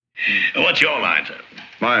What's your line, sir?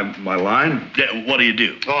 My line? Yeah, what do you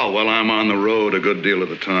do? Oh, well, I'm on the road a good deal of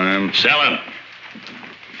the time. Selling.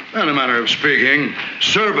 In a manner of speaking,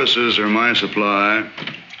 services are my supply.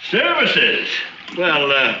 Services? Well,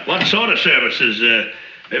 what sort of services?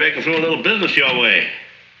 Maybe I can throw a little business your way.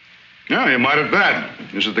 Yeah, you might have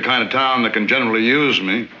bet. This is the kind of town that can generally use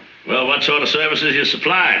me. Well, what sort of services you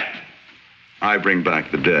supply? I bring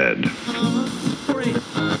back the dead.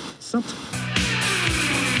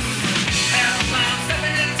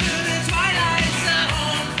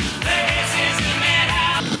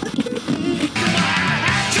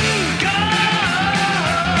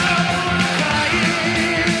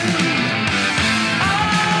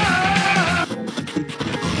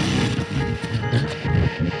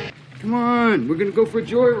 Come on, we're gonna go for a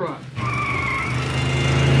joyride.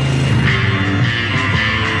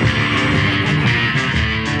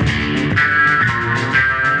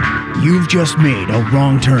 You've just made a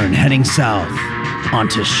wrong turn heading south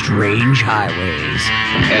onto strange highways.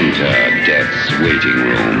 Enter Death's waiting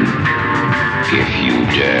room, if you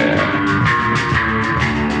dare.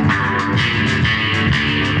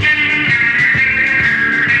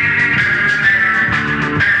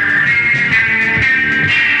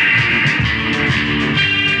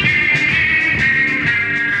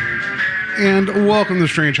 And welcome to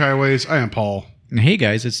Strange Highways. I am Paul. Hey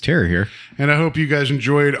guys, it's Tara here. And I hope you guys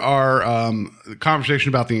enjoyed our conversation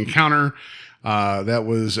about the encounter. That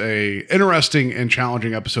was a interesting and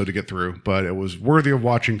challenging episode to get through, but it was worthy of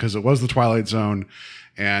watching because it was the Twilight Zone.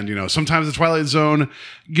 And, you know, sometimes the Twilight Zone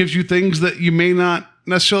gives you things that you may not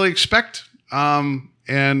necessarily expect.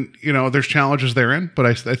 And, you know, there's challenges therein, but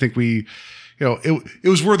I think we, you know, it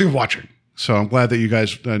was worthy of watching. So I'm glad that you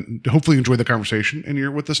guys hopefully enjoyed the conversation and you're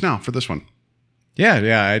with us now for this one.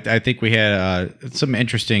 Yeah. I think we had some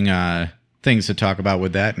interesting things to talk about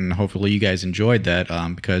with that, and hopefully you guys enjoyed that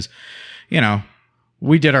because, you know,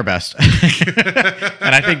 we did our best.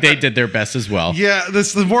 And I think they did their best as well. Yeah,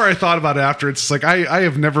 the more I thought about it after, it's like I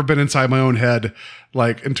have never been inside my own head,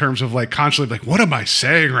 like in terms of like constantly like, what am I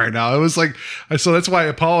saying right now? It was like, so that's why I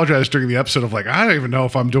apologized during the episode of like, I don't even know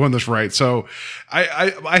if I'm doing this right. So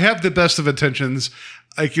I have the best of intentions.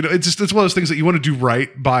 Like, you know, it's one of those things that you want to do right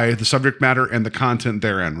by the subject matter and the content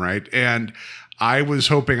therein, right? And I was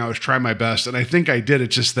hoping, I was trying my best, and I think I did.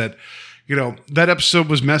 It's just that, you know, that episode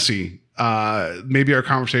was messy. Maybe our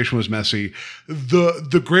conversation was messy.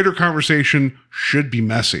 The greater conversation should be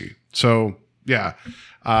messy. So yeah.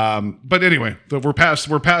 But anyway, we're past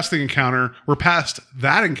the encounter. We're past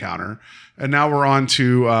that encounter. And now we're on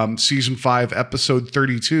to season 5, episode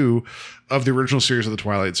 32 of the original series of The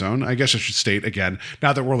Twilight Zone. I guess I should state again,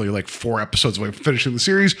 now that we're only like 4 episodes away from finishing the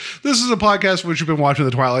series, this is a podcast which you've been watching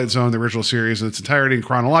The Twilight Zone, the original series in its entirety and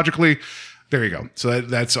chronologically. There you go. So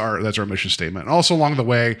that's our mission statement. And also along the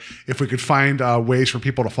way, if we could find ways for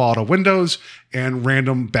people to fall out of windows and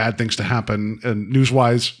random bad things to happen, and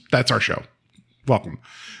news-wise, that's our show. Welcome.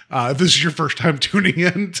 If this is your first time tuning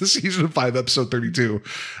in to season 5, episode 32,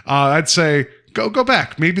 I'd say go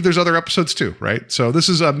back. Maybe there's other episodes too, right? So this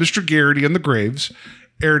is Mr. Garrity and the Graves.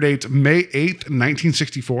 Air date May 8th,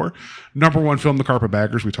 1964. Number 1 film, The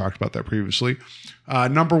Carpetbaggers. We talked about that previously.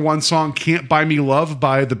 Number 1 song, Can't Buy Me Love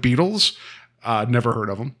by the Beatles. Never heard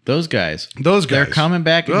of them. Those guys. They're coming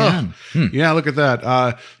back again. Yeah, look at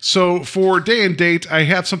that. So for day and date, I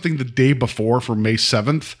have something the day before for May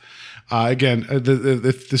 7th. Again,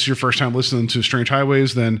 if this is your first time listening to Strange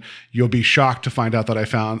Highways, then you'll be shocked to find out that I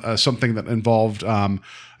found something that involved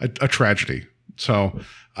a tragedy. So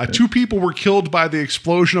 2 people were killed by the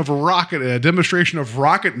explosion of a rocket, a demonstration of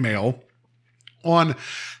rocket mail on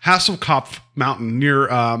Hasselkopf Mountain near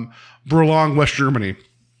Berlong, West Germany,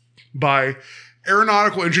 by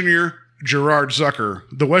aeronautical engineer Gerard Zucker.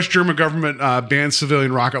 The West German government banned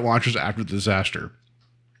civilian rocket launches after the disaster.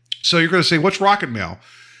 So you're going to say, what's rocket mail?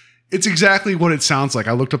 It's exactly what it sounds like.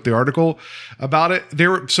 I looked up the article about it.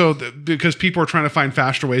 Because people are trying to find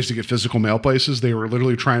faster ways to get physical mail places, they were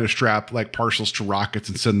literally trying to strap like parcels to rockets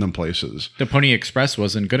and send them places. The Pony Express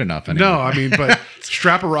wasn't good enough anymore. No, I mean, but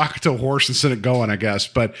strap a rocket to a horse and send it going, I guess.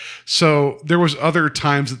 But so there was other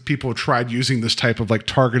times that people tried using this type of like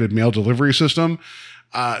targeted mail delivery system.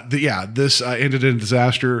 This ended in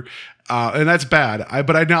disaster. And that's bad.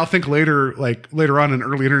 But I now think later on in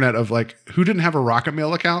early internet of like, who didn't have a Rocket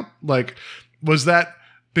Mail account? Like, was that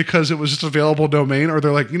because it was just available domain, or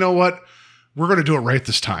they're like, you know what? We're going to do it right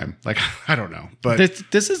this time. Like, I don't know. But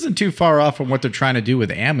this isn't too far off from what they're trying to do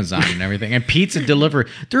with Amazon and everything and pizza delivery.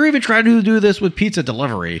 They're even trying to do this with pizza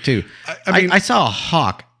delivery too. I mean, I saw a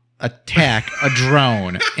hawk attack a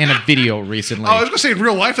drone in a video recently. Oh, I was gonna say in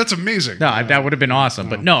real life, that's amazing. No, that would have been awesome.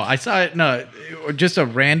 But no, I saw it. No, just a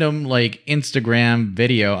random like Instagram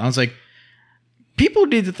video. I was like, people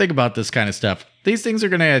need to think about this kind of stuff. These things are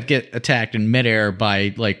gonna get attacked in midair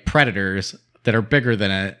by like predators that are bigger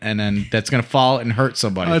than it, and then that's gonna fall and hurt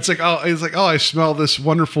somebody. It's like, I smell this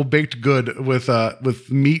wonderful baked good with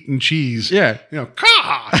meat and cheese. Yeah.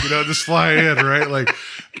 Just fly in, right? Like,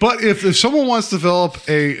 but if someone wants to develop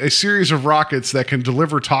a series of rockets that can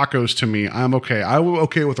deliver tacos to me, I'm okay. I'm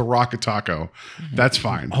okay with a rocket taco. That's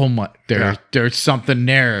fine. Oh my, there's something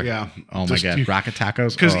there. Yeah. Oh my god, rocket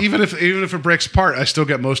tacos. Because even if it breaks apart, I still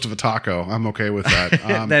get most of a taco. I'm okay with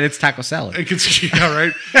that. That it's taco salad.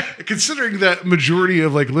 Right. Considering that majority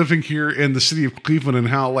of like living here in the city of Cleveland and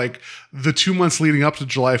how like the 2 months leading up to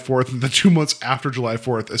July 4th and the 2 months after July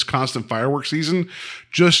 4th is constant fireworks season,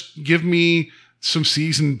 just give me some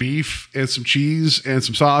seasoned beef and some cheese and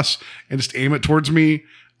some sauce and just aim it towards me.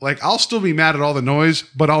 Like, I'll still be mad at all the noise,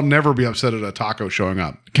 but I'll never be upset at a taco showing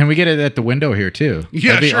up. Can we get it at the window here too?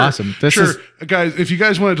 Yeah, that'd be sure. awesome. Guys. If you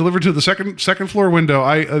guys want to deliver to the second floor window,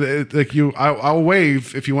 I'll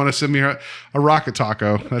wave if you want to send me a rocket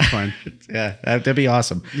taco. That's fine. Yeah, that'd be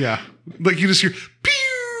awesome. Yeah, like you just hear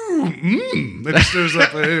pew. It just goes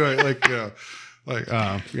up anyway. Or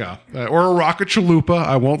a rocket chalupa.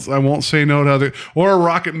 I won't say no to other. Or a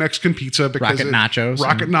rocket Mexican pizza. Because rocket nachos.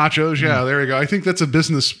 Rocket nachos. Yeah, there you go. I think that's a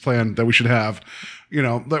business plan that we should have.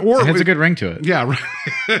 Or it has a good ring to it. Yeah,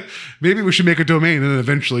 right. Maybe we should make a domain and then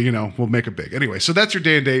eventually, we'll make it big. Anyway, so that's your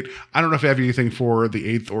day and date. I don't know if you have anything for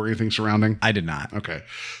the 8th or anything surrounding. I did not. Okay.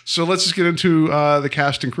 So let's just get into the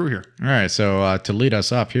cast and crew here. All right. So to lead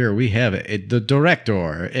us off here, we have the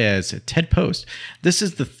director is Ted Post. This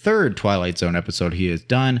is the 3rd Twilight Zone episode he has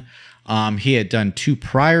done. He had done 2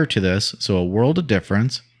 prior to this. So A World of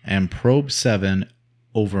Difference and Probe 7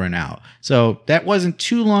 Over and Out. So that wasn't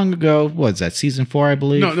too long ago. What's that, season 4, I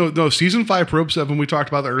believe? No. Season 5, Probe 7. We talked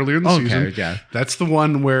about that earlier in the season. Yeah. That's the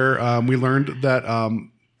one where we learned that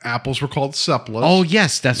apples were called seplas. Oh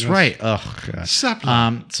yes, that's right. Oh god.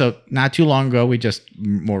 Sepla. So not too long ago, we just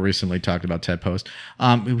more recently talked about Ted Post.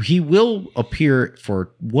 He will appear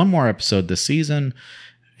for one more episode this season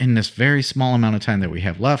in this very small amount of time that we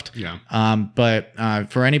have left. Yeah. But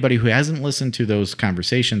for anybody who hasn't listened to those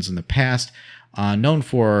conversations in the past, known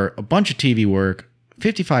for a bunch of TV work,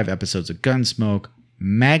 55 episodes of Gunsmoke,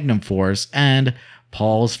 Magnum Force, and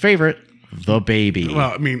Paul's favorite, The Baby.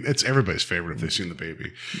 Well, I mean, it's everybody's favorite if they've seen The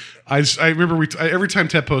Baby. I remember every time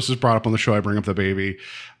Ted Post is brought up on the show, I bring up The Baby.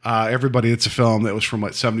 Everybody, it's a film that was from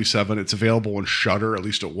like 77. It's available on Shudder, at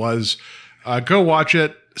least it was. Go watch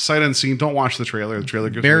it, sight unseen. Don't watch the trailer. The trailer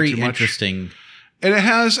gives very away too much. interesting. And it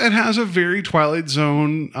has a very Twilight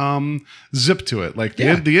Zone zip to it. Like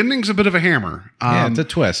the ending's a bit of a hammer. It's a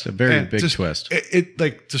twist, a very big twist.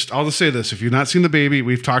 I'll just say this: if you've not seen The Baby,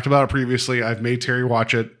 we've talked about it previously. I've made Terry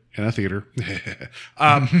watch it in a theater,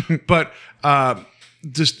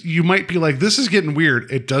 just you might be like, this is getting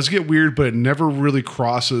weird. It does get weird, but it never really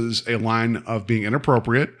crosses a line of being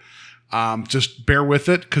inappropriate. Just bear with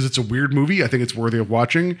it because it's a weird movie. I think it's worthy of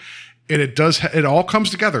watching. And it all comes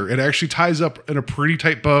together. It actually ties up in a pretty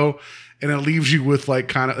tight bow, and it leaves you with like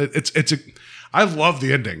kind of I love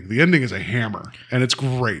the ending. The ending is a hammer, and it's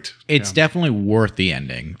great. It's definitely worth the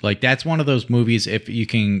ending. Like that's one of those movies. If you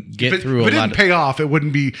can get through if it didn't pay off, it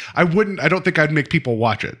wouldn't be. I don't think I'd make people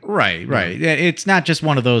watch it. Right. Yeah. It's not just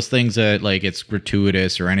one of those things that like it's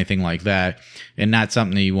gratuitous or anything like that, and not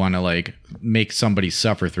something that you want to like make somebody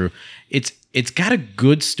suffer through. It's got a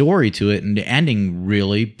good story to it, and the ending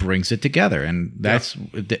really brings it together. And that's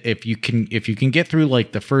if you can get through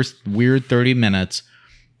like the first weird 30 minutes,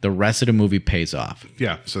 the rest of the movie pays off.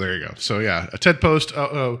 Yeah. So there you go. So yeah, a Ted Post,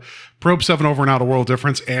 Probe 7 Over and Out, A World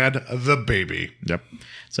Difference, and The Baby. Yep.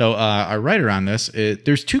 So our writer on this,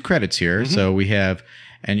 there's 2 credits here. Mm-hmm. So we have,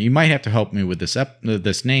 and you might have to help me with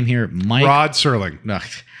this name here, Mike Rod Serling. No.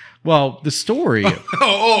 Well, the story.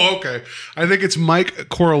 Okay. I think it's Mike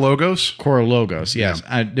Korologos. Korologos, yes.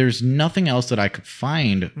 Yeah. There's nothing else that I could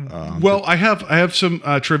find. Well, I have some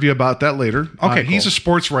trivia about that later. Okay, He's a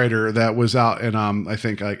sports writer that was out in I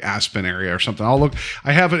think like Aspen area or something. I'll look.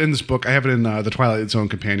 I have it in this book. I have it in the Twilight Zone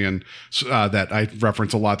Companion that I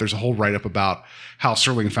reference a lot. There's a whole write up about how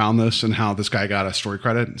Serling found this and how this guy got a story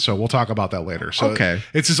credit. So we'll talk about that later. So okay.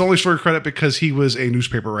 It's his only story credit because he was a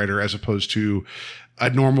newspaper writer as opposed to a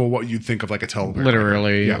normal what you'd think of like a television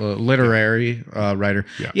literary writer.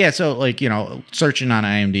 Yeah. Yeah. So like, searching on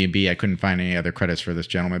IMDb, I couldn't find any other credits for this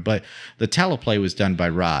gentleman, but the teleplay was done by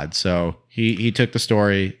Rod. So he took the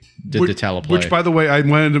story, did the teleplay. Which, by the way, I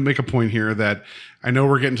wanted to make a point here that I know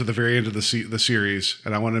we're getting to the very end of the series,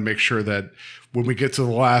 and I want to make sure that when we get to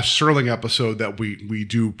the last Serling episode that we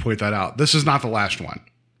do point that out. This is not the last one.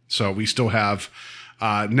 So we still have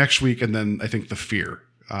next week, and then I think The Fear.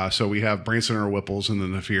 So we have Branson or Whipples, and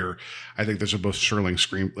then The Fear. I think those are both Serling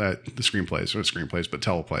the screenplays, or screenplays, but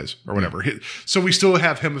teleplays or whatever. So we still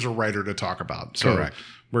have him as a writer to talk about. So Correct.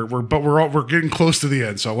 We're getting close to the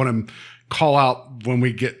end. So I want to call out when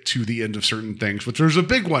we get to the end of certain things, which there's a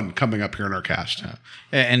big one coming up here in our cast.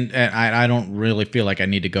 And I don't really feel like I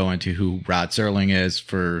need to go into who Rod Serling is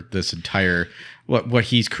for this entire what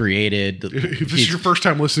he's created. If this is your first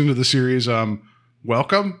time listening to the series,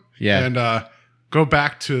 welcome. Yeah. And go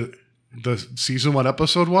back to the season 1,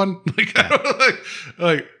 episode 1.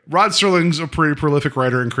 Like Rod Serling's a pretty prolific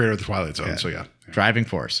writer and creator of the Twilight Zone. So yeah. Driving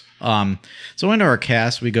force. So into our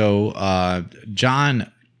cast we go John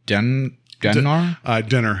Denner. Dinner. I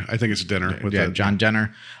think it's Dinner. With John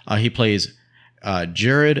Denner. He plays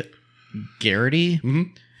Jared Garrity. Mm-hmm.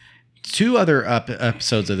 2 other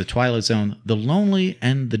episodes of The Twilight Zone, The Lonely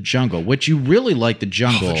and The Jungle, which you really like The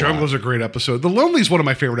Jungle. The Jungle is a great episode. The Lonely is one of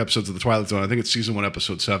my favorite episodes of The Twilight Zone. I think it's season 1,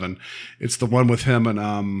 episode 7. It's the one with him and,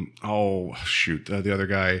 the other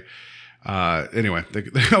guy. Anyway,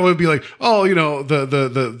 I would be like,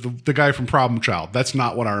 the guy from Problem Child. That's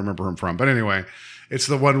not what I remember him from. But anyway, it's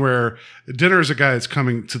the one where Dinner is a guy that's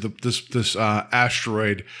coming to this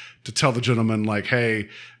asteroid to tell the gentleman, like, hey,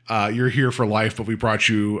 you're here for life, but we brought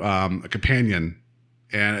you a companion.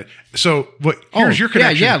 And so here's your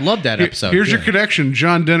connection. Yeah, I love that episode. Here's your connection.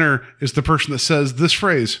 John Dinner is the person that says this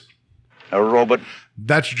phrase. A robot.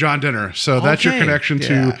 That's John Dinner. So that's your connection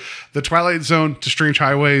to the Twilight Zone, to Strange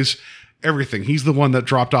Highways, everything. He's the one that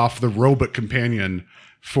dropped off the robot companion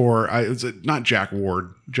for, is it not Jack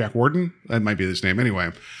Ward? Jack Warden? That might be his name.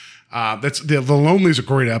 Anyway, that's the Lonely is a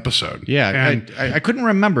great episode. Yeah, and I couldn't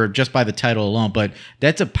remember just by the title alone, but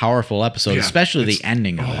that's a powerful episode, especially the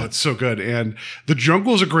ending of it. It's so good. And The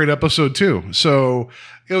Jungle is a great episode too. So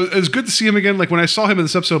it was good to see him again. Like when I saw him in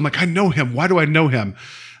this episode, I'm like, I know him. Why do I know him?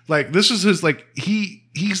 Like this is his, like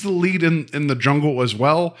he's the lead in The Jungle as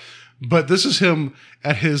well. But this is him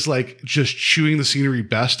at his like just chewing the scenery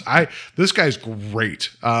best. This guy's great.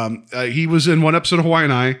 He was in one episode of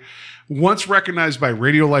Hawaiian Eye, once recognized by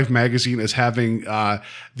Radio Life magazine as having the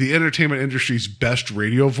entertainment industry's best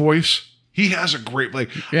radio voice. He has a great,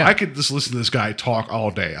 I could just listen to this guy talk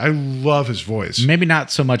all day. I love his voice. Maybe not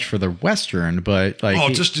so much for the Western, but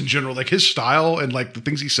just in general, like his style and like the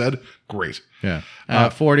things he said, great. Yeah.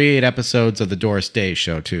 48 episodes of the Doris Day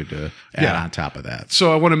show too to add on top of that.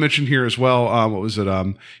 So I want to mention here as well, what was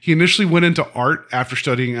it? He initially went into art after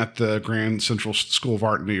studying at the Grand Central School of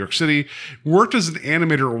Art in New York City, worked as an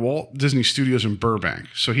animator at Walt Disney Studios in Burbank.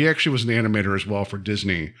 So he actually was an animator as well for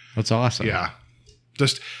Disney. That's awesome. Yeah.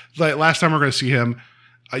 Just like last time we're going to see him,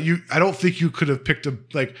 I don't think you could have picked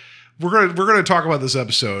we're gonna talk about this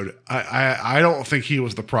episode. I don't think he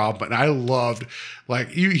was the problem, but I loved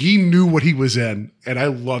he knew what he was in, and I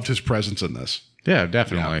loved his presence in this. Yeah,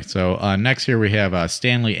 definitely. Yeah. So next here we have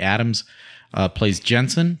Stanley Adams plays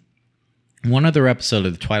Jensen. One other episode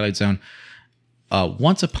of The Twilight Zone,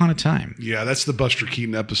 Once Upon a Time. Yeah, that's the Buster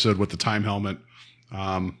Keaton episode with the time helmet.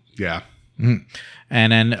 Yeah. Mm-hmm.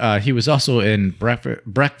 And then he was also in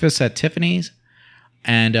Breakfast at Tiffany's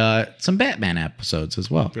and some Batman episodes as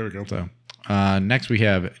well. There we go. So next we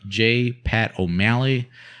have J. Pat O'Malley.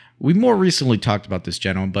 We more recently talked about this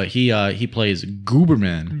gentleman, but he plays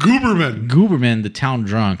Gooberman. Gooberman, the town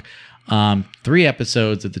drunk. 3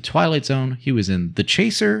 episodes of The Twilight Zone. He was in The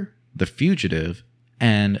Chaser, The Fugitive,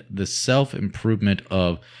 and The Self-Improvement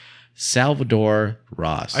of Salvador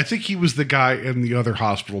Ross. I think he was the guy in the other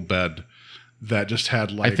hospital bed that just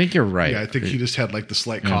had I think you're right. Yeah, I think he just had the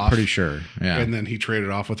slight cough. I'm pretty sure. Yeah. And then he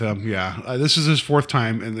traded off with him. Yeah. This is his 4th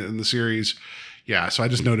time in the series. Yeah. So I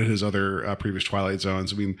just noted his other previous Twilight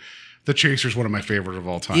Zones. I mean, The Chaser is one of my favorite of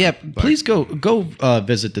all time. Yeah. Please go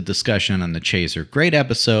visit the discussion on The Chaser. Great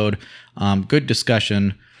episode. Good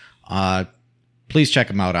discussion. Please check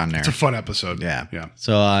him out on there. It's a fun episode. Yeah. Yeah.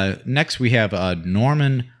 So next we have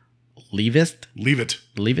Norman Leavitt.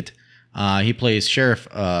 Leavitt. He plays Sheriff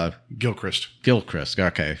Gilchrist.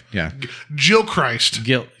 Okay, yeah. Jill Christ.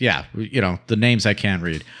 Yeah. The names I can't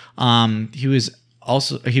read. He was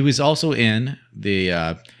also in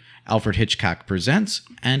the Alfred Hitchcock Presents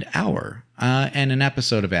and Hour, and an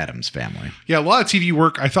episode of Addams Family. Yeah, a lot of TV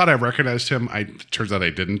work. I thought I recognized him. Turns out I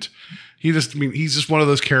didn't. he's just one of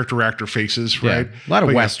those character actor faces, right? Yeah, a lot of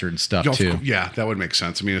But Western stuff, too. Yeah, that would make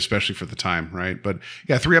sense. I mean, especially for the time, right? But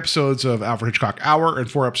yeah, 3 episodes of Alfred Hitchcock Hour and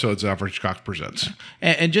 4 episodes of Alfred Hitchcock Presents.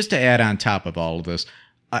 And just to add on top of all of this,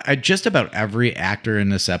 just about every actor in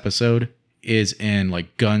this episode is in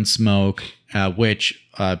like Gunsmoke, which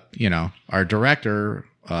our director.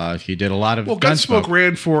 He did a lot of Gunsmoke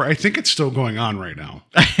ran for. I think it's still going on right now.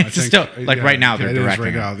 I think, still right now they're it is directing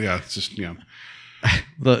right it. now. Yeah, it's just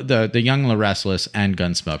The Young, the Restless, and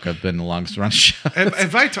Gunsmoke have been the longest run shows. I'm going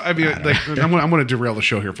to derail the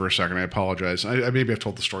show here for a second. I apologize. I maybe I've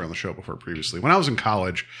told the story on the show before previously. When I was in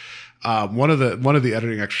college, one of the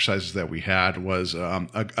editing exercises that we had was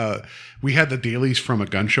we had the dailies from a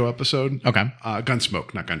gun show episode. Okay,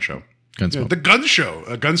 Gunsmoke, not gun show. Gunsmoke. Yeah, the gun show,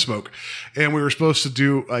 Gunsmoke, and we were supposed to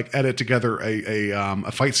do edit together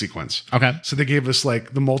a fight sequence. Okay. So they gave us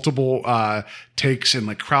like the multiple takes and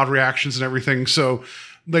like crowd reactions and everything. So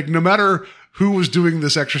like no matter who was doing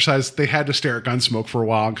this exercise, they had to stare at Gunsmoke for a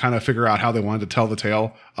while and kind of figure out how they wanted to tell the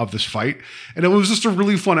tale of this fight. And it was just a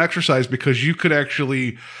really fun exercise because you could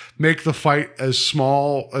actually make the fight as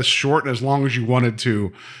small, as short, and as long as you wanted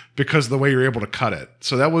to because of the way you're able to cut it.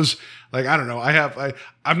 So that was like, I don't know.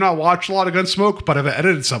 I've not watched a lot of Gunsmoke, but I've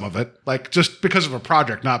edited some of it, like just because of a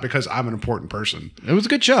project, not because I'm an important person. It was a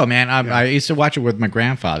good show, man. I used to watch it with my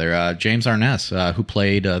grandfather, James Arness, who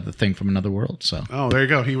played the Thing from Another World. So, there you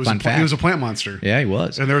go. He was he was a plant monster. Yeah, he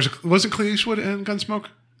was. And wasn't Clint Eastwood in Gunsmoke?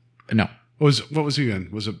 No. What was he in?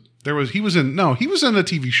 He was in a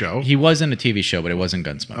TV show. He was in a TV show, but it wasn't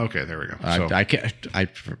Gunsmoke. Okay, there we go.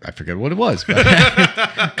 I forget what it was,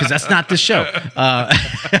 because that's not the show.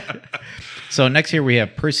 So next here we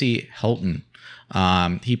have Percy Hilton.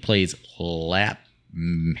 He plays Lapham.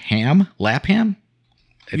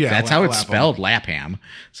 That's how it's spelled, Lapham.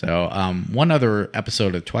 So one other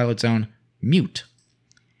episode of Twilight Zone, Mute.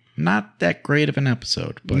 Not that great of an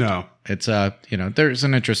episode, but no. It's there's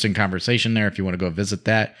an interesting conversation there if you want to go visit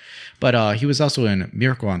that. But he was also in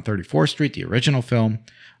Miracle on 34th Street, the original film.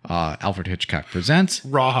 Alfred Hitchcock Presents.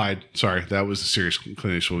 Rawhide. Sorry, that was the series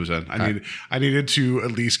Clint Eastwood was in. I needed to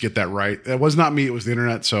at least get that right. That was not me. It was the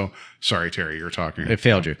internet. So sorry, Terry, you're talking. It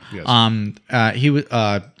failed you. Yes. He was.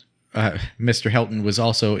 Mr. Hilton was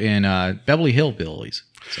also in Beverly Hillbillies.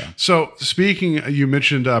 So speaking, you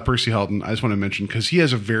mentioned Percy Hilton. I just want to mention because he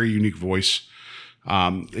has a very unique voice.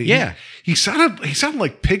 He sounded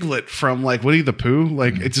like Piglet from like Winnie the Pooh.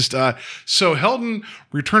 Like it's just so Hilton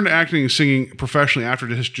returned to acting and singing professionally after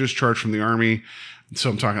his discharge from the army.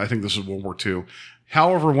 So I think this is World War II.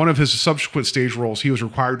 However, one of his subsequent stage roles, he was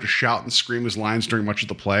required to shout and scream his lines during much of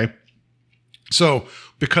the play. So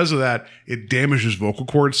because of that, it damaged his vocal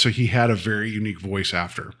cords. So he had a very unique voice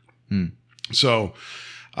after. So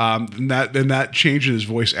that change in his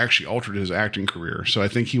voice actually altered his acting career. So I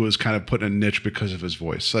think he was kind of put in a niche because of his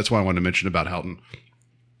voice. So that's why I wanted to mention about Hilton.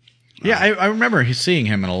 Yeah, I remember seeing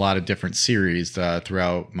him in a lot of different series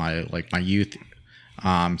throughout my youth.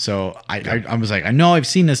 So I was like, I know I've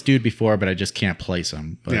seen this dude before, but I just can't place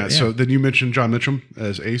him. But, yeah. So then you mentioned John Mitchum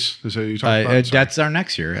as Ace. Is that you talking about? That's our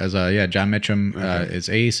next year. John Mitchum is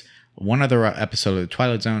Ace. One other episode of the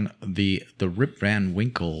Twilight Zone, the Rip Van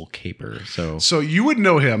Winkle caper. So you would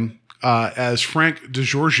know him as Frank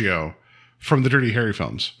DiGiorgio from the Dirty Harry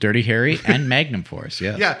films. Dirty Harry and Magnum Force,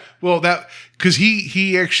 yeah. Yeah, well, that because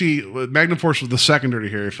he actually Magnum Force was the second Dirty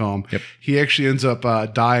Harry film. Yep. He actually ends up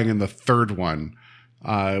dying in the third one,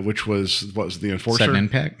 which was the Enforcer. Sudden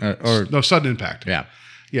Impact, Sudden Impact. Yeah.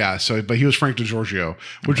 Yeah, but he was Frank DiGiorgio,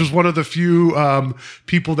 which was one of the few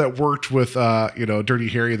people that worked with Dirty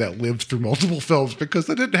Harry that lived through multiple films because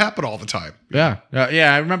that didn't happen all the time. Yeah,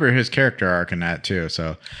 I remember his character arc in that too.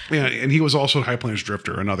 So yeah, and he was also in High Plains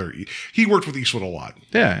Drifter. He worked with Eastwood a lot.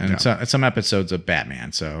 Yeah, and some episodes of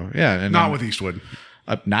Batman. So yeah, and not with Eastwood.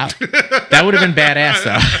 Not that would have been badass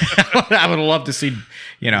though. I would have loved to see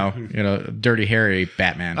Dirty Harry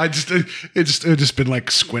Batman. It just been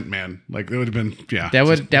like Squint Man. Like it would have been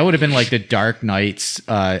That would have been like the Dark Knight's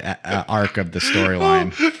arc of the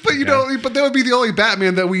storyline. But that would be the only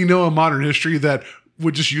Batman that we know in modern history that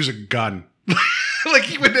would just use a gun. Like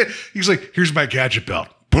he's like, here's my gadget belt.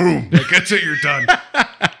 Boom. Like that's it. You're done.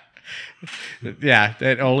 Yeah,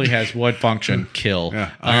 it only has one function: kill.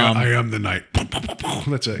 Yeah, I am the knight.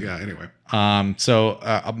 That's it. Yeah. Anyway.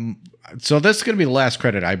 So this is going to be the last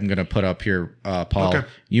credit I'm going to put up here, Paul. Okay.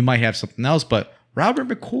 You might have something else, but Robert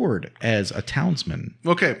McCord as a townsman.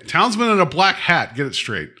 Okay, townsman in a black hat. Get it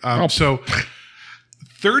straight. So,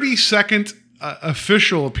 32nd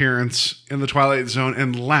official appearance in the Twilight Zone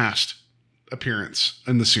and last appearance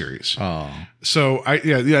in the series. Oh. So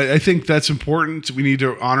I think that's important. We need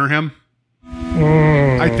to honor him.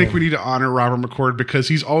 I think we need to honor Robert McCord because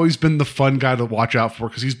he's always been the fun guy to watch out for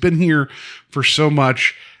because he's been here for so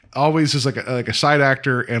much. Always is like a side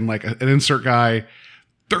actor and like an insert guy.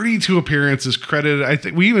 32 appearances credited. I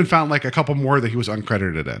think we even found like a couple more that he was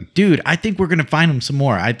uncredited in. Dude, I think we're gonna find him some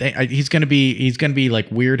more. I think he's gonna be like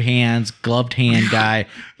weird hands, gloved hand guy.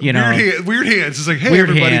 You know, weird hands. It's like, hey,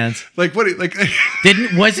 Weird everybody. Hands. Like what? Like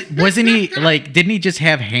wasn't he like? Didn't he just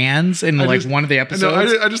have hands in one of the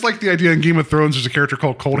episodes? I just like the idea in Game of Thrones. There's a character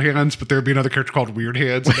called Cold Hands, but there'd be another character called Weird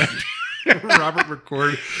Hands. Robert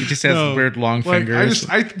McCord. He just has weird long fingers.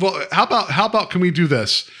 Well, how about can we do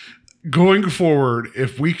this? Going forward,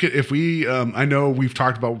 if we I know we've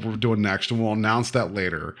talked about what we're doing next, and we'll announce that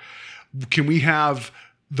later. Can we have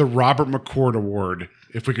the Robert McCord Award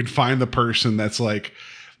if we can find the person that's like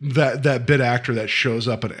that bit actor that shows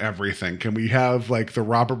up in everything? Can we have like the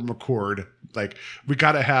Robert McCord? Like we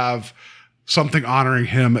got to have something honoring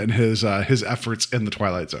him and his efforts in the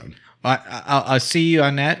Twilight Zone. I'll see you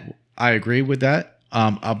on that. I agree with that.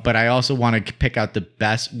 But I also want to pick out the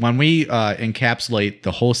best when we encapsulate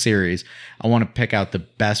the whole series. I want to pick out the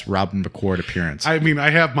best Robert McCord appearance. I mean, I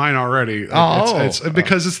have mine already. It's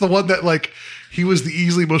because it's the one that like he was the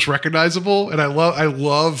easily most recognizable, and I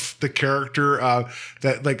love the character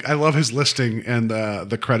that like I love his listing and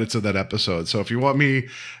the credits of that episode. So if you want me,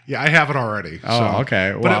 I have it already.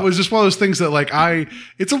 Okay. But it was just one of those things that like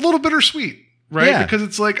it's a little bittersweet, right? Yeah. Because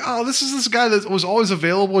it's like, oh, this is this guy that was always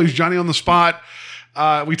available. He's Johnny on the spot.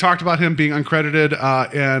 We talked about him being uncredited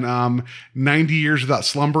in 90 Years Without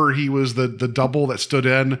Slumber. He was the double that stood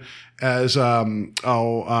in as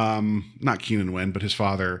not Keenan Wynn, but his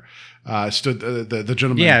father stood the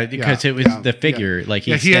gentleman. Yeah, because it was the figure. Like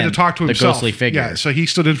he had to talk to himself. The ghostly figure. Yeah, so he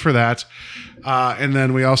stood in for that. And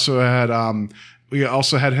then we also had him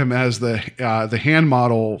as the hand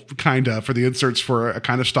model kind of for the inserts for a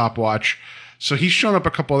kind of stopwatch. So he's shown up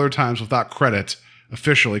a couple other times without credit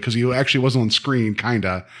officially because he actually wasn't on screen,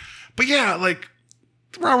 kinda. But yeah, like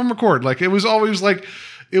Robert McCord, like it was always like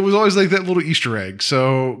that little Easter egg.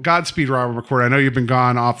 So Godspeed, Robert McCord. I know you've been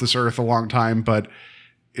gone off this earth a long time, but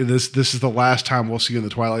this is the last time we'll see you in the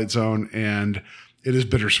Twilight Zone, and it is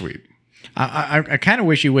bittersweet. I kind of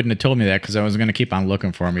wish you wouldn't have told me that because I was going to keep on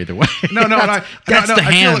looking for him either way. No, that's the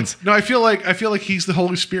hands. I feel like he's the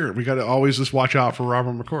Holy Spirit. We got to always just watch out for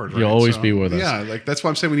Robert McCord. Right? You'll always be with us. Yeah, like that's why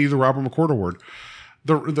I'm saying we need the Robert McCord Award.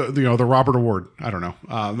 The Robert Award. I don't know.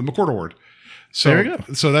 The McCord Award. So there you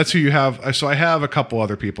go. So that's who you have. So I have a couple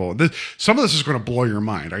other people. Some of this is going to blow your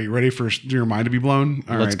mind. Are you ready for your mind to be blown?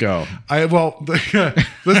 All Let's go. This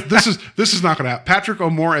is not going to happen. Patrick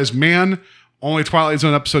O'Moore as Man. Only Twilight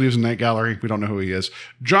Zone episode. He was in Night Gallery. We don't know who he is.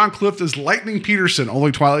 John Clift as Lightning Peterson.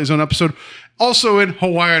 Only Twilight Zone episode. Also in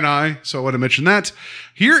Hawaiian Eye. So I want to mention that.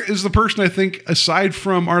 Here is the person I think, aside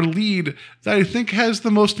from our lead, that I think has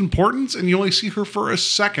the most importance, and you only see her for a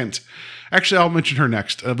second. Actually, I'll mention her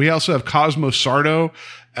next. We also have Cosmo Sardo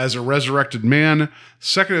as a resurrected man.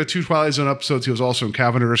 Second of the 2 Twilight Zone episodes. He was also in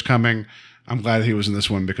Cavendish is Coming. I'm glad he was in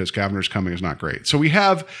this one because Cavendish is Coming is not great. So we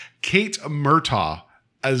have Kate Murtaugh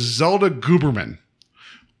as Zelda Guberman.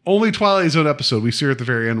 Only Twilight Zone episode. We see her at the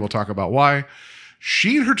very end. We'll talk about why.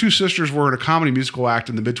 She and her 2 sisters were in a comedy musical act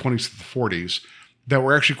in the mid-20s to the 40s that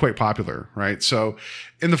were actually quite popular, right? So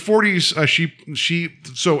in the 40s,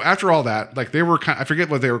 so after all that, like they were I forget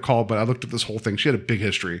what they were called, but I looked at this whole thing. She had a big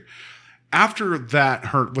history. After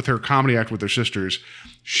that, with her comedy act with her sisters,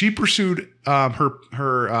 she pursued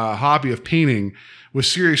her hobby of painting with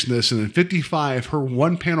seriousness. And in 55, her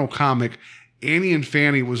one-panel comic, Annie and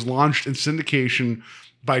Fanny, was launched in syndication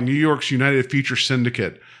by New York's United Feature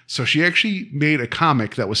Syndicate. So she actually made a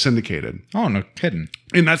comic that was syndicated. Oh, no kidding.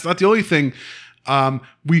 And that's not the only thing. You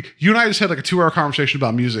and I just had like a 2-hour conversation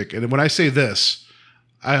about music. And when I say this,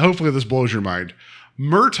 hopefully this blows your mind.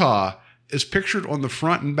 Murtaugh is pictured on the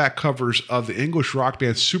front and back covers of the English rock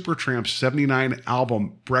band Supertramp's 79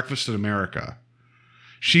 album, Breakfast in America.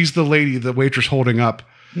 She's the lady, the waitress holding up.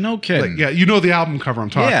 No kidding. Like, yeah, you know the album cover I'm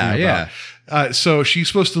talking about. Yeah. So she's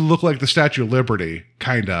supposed to look like the Statue of Liberty,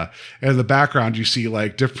 kinda. And in the background, you see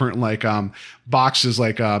like different like boxes,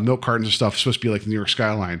 like milk cartons and stuff. It's supposed to be like the New York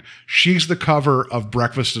skyline. She's the cover of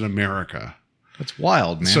Breakfast in America. That's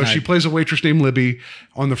wild, man. So she plays a waitress named Libby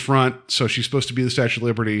on the front. So she's supposed to be the Statue of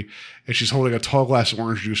Liberty, and she's holding a tall glass of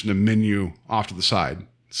orange juice and a menu off to the side.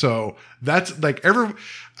 So that's like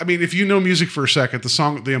if you know music for a second, the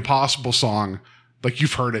song, the Impossible song. Like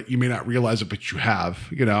you've heard it, you may not realize it, but you have.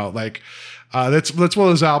 That's one of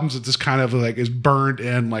those albums that just kind of like is burned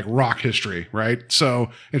in like rock history, right?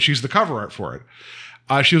 So, and she's the cover art for it.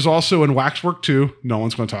 She was also in Waxwork 2. No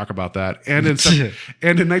one's going to talk about that. And in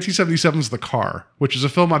 1977's The Car, which is a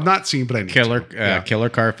film I've not seen, but I need to. Killer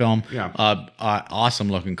car film. Yeah. Awesome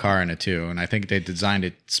looking car in it too, and I think they designed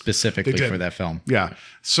it specifically for that film. Yeah.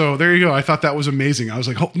 So there you go. I thought that was amazing. I was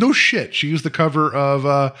like, oh, no shit. She used the cover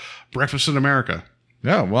of Breakfast in America.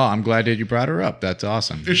 Oh, well, I'm glad that you brought her up. That's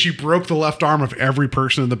awesome. And she broke the left arm of every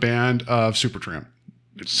person in the band of Supertramp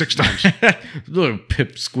 6 times. Little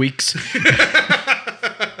pip squeaks.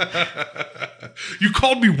 You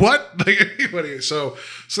called me what? So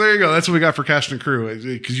there you go. That's what we got for cast and crew.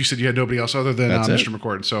 Because you said you had nobody else other than Mr.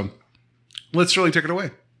 McCord. So let's really take it away.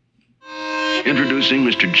 Introducing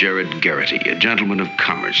Mr. Jared Garrity, a gentleman of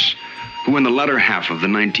commerce, who in the latter half of the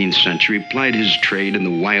 19th century plied his trade in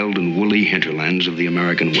the wild and woolly hinterlands of the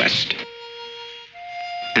American West.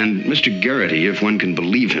 And Mr. Garrity, if one can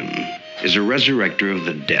believe him, is a resurrector of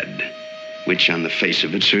the dead, which on the face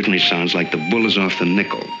of it certainly sounds like the bull is off the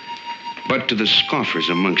nickel. But to the scoffers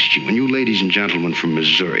amongst you, and you ladies and gentlemen from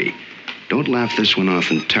Missouri, don't laugh this one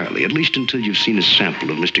off entirely, at least until you've seen a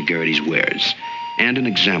sample of Mr. Garrity's wares and an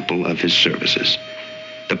example of his services.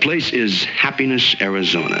 The place is Happiness,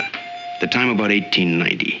 Arizona, the time about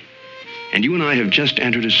 1890. And you and I have just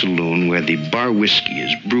entered a saloon where the bar whiskey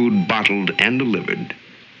is brewed, bottled, and delivered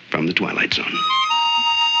from the Twilight Zone.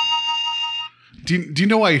 Do you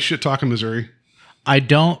know why you shit talk in Missouri? I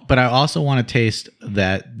don't, but I also want to taste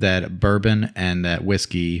that bourbon and that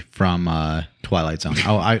whiskey from Twilight Zone.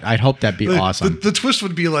 Oh, I'd hope that'd be awesome. The twist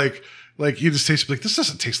would be like you just taste like this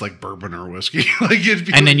doesn't taste like bourbon or whiskey.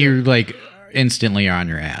 And then you're like instantly on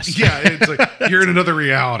your ass. Yeah, it's like you're in another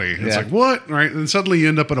reality. It's like what, right? And suddenly you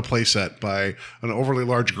end up in a playset by an overly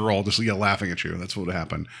large girl just laughing at you. That's what would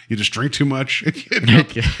happen. You just drink too much. And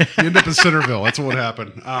you end up in Centerville. That's what would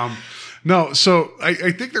happen. No, so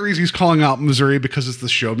I think the reason he's calling out Missouri because it's the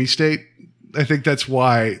show me state. I think that's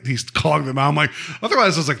why he's calling them out. I'm like,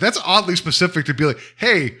 otherwise I was like, that's oddly specific to be like,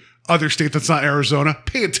 hey, other state that's not Arizona,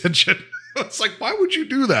 pay attention. It's like, why would you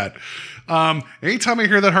do that? Anytime I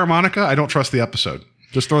hear that harmonica, I don't trust the episode.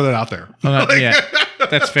 Just throw that out there. Yeah,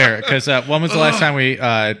 that's fair. Because when was the last time we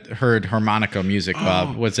heard harmonica music,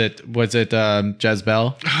 Bob? Was it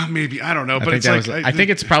Jezebel? Maybe, I don't know. But I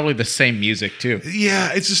think it's probably the same music too.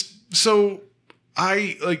 Yeah, it's just so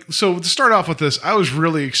to start off with this, I was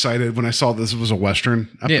really excited when I saw this was a Western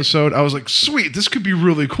episode. Yeah. I was like, sweet, this could be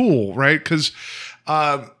really cool, right? Because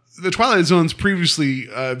the Twilight Zone's previously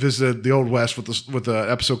visited the Old West with an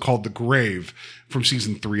episode called The Grave from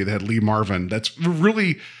season 3 that had Lee Marvin. That's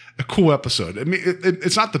really a cool episode. I mean,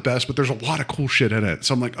 it's not the best, but there's a lot of cool shit in it.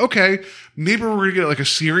 So I'm like, okay, maybe we're gonna get like a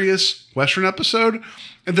serious Western episode.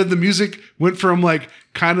 And then the music went from like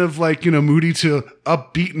kind of like, moody to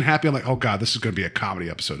upbeat and happy. I'm like, oh God, this is going to be a comedy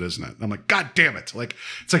episode, isn't it? And I'm like, God damn it. Like,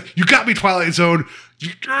 it's like, you got me, Twilight Zone.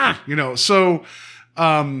 So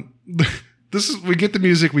we get the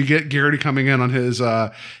music. We get Garrity coming in on his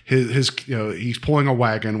he's pulling a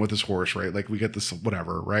wagon with his horse, right? Like we get this,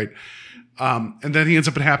 whatever, right? And then he ends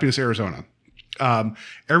up in Happiness, Arizona.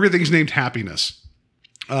 Everything's named Happiness.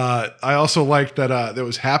 I also liked that there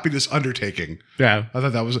was Happiness Undertaking. Yeah. I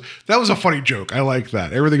thought that was a funny joke. I like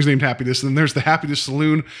that. Everything's named Happiness. And then there's the Happiness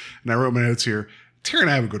Saloon. And I wrote my notes here. Terry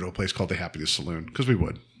and I would go to a place called the Happiness Saloon because we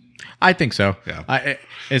would. I think so. Yeah.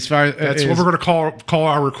 As far as that's what we're going to call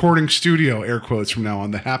our recording studio, air quotes from now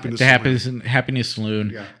on, the Happiness Saloon. Happiness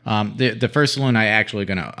Saloon. Yeah. The first saloon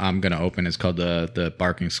I'm gonna open is called the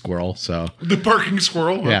Barking Squirrel. So the Barking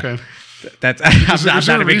Squirrel. Yeah. Okay. That's is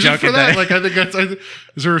there a reason for that? Like, I think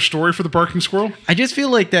is there a story for the Barking Squirrel? I just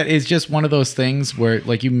feel like that is just one of those things where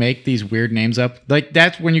like you make these weird names up. Like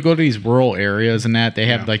that's when you go to these rural areas and that they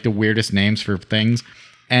have like the weirdest names for things.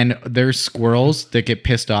 And there's squirrels that get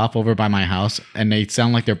pissed off over by my house and they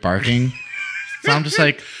sound like they're barking. So I'm just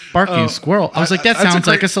like, Barking Squirrel. I was like, that sounds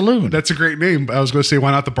like a saloon. That's a great name. I was going to say, why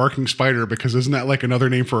not the Barking Spider? Because isn't that like another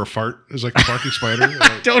name for a fart? Is like the Barking Spider?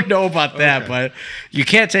 I don't know about that, but you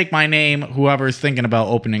can't take my name. Whoever's thinking about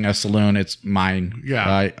opening a saloon, it's mine.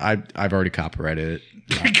 Yeah. I've already copyrighted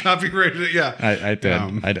it. Copyrighted it, yeah. I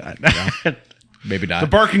did. Maybe not. The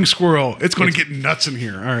Barking Squirrel. It's going to get nuts in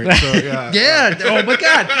here. All right. So, yeah. Yeah. Oh, my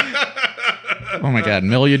God. Oh, my God. $1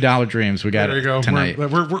 million dreams. We got there you go. Tonight.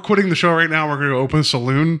 We're quitting the show right now. We're going to open a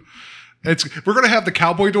saloon. We're going to have the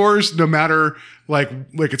cowboy doors no matter like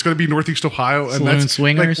it's going to be Northeast Ohio. And saloon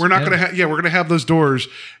swingers. Like, we're not going to we're going to have those doors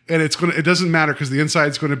and it doesn't matter because the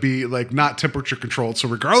inside's going to be like not temperature controlled. So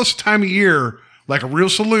regardless of time of year, like a real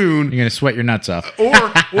saloon, you're going to sweat your nuts off or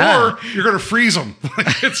you're going to freeze them.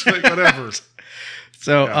 It's like whatever.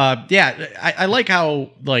 So, I like how,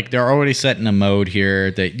 like, they're already set in a mode here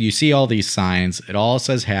that you see all these signs. It all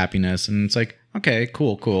says happiness. And it's like, okay,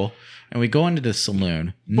 cool. And we go into the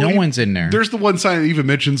saloon. No one's in there. There's the one sign that even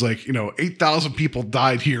mentions 8,000 people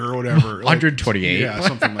died here or whatever. 128. Yeah,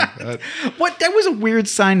 something like that. What? That was a weird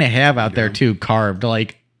sign to have out there too, carved.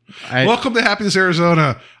 Welcome to Happiness,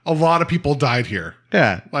 Arizona. A lot of people died here.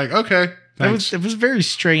 Yeah. Okay. It was a very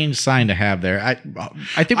strange sign to have there.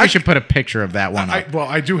 I think we should put a picture of that one up.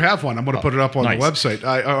 I do have one. I'm going to put it up on nice. the website,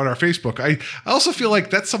 on our Facebook. I also feel like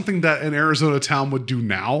that's something that an Arizona town would do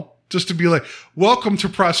now, just to be like, welcome to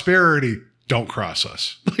prosperity. Don't cross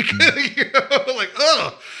us.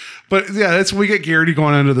 Ugh. But yeah, that's when we get Garrity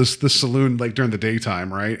going into this saloon during the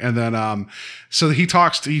daytime, right? And then so he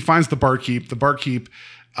finds the barkeep. The barkeep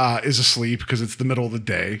is asleep because it's the middle of the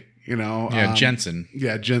day. Jensen.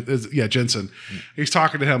 Jensen. He's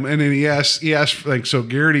talking to him, and then he asks, so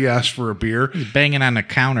Garrity asked for a beer. He's banging on the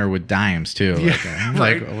counter with dimes too.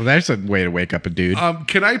 Right. Well, that's a way to wake up a dude.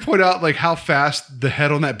 Can I point out how fast the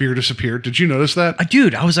head on that beer disappeared? Did you notice that?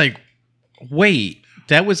 Dude, I was like, wait.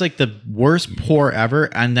 That was the worst pour ever,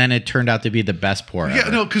 and then it turned out to be the best pour ever. Yeah,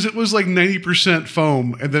 no, because it was 90%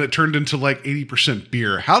 foam, and then it turned into 80%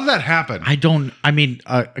 beer. How did that happen?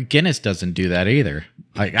 Guinness doesn't do that either.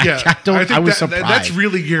 I was surprised. That's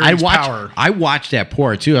really Gary's power. I watched that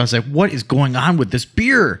pour too. I was like, what is going on with this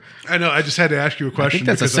beer? I know. I just had to ask you a question. I think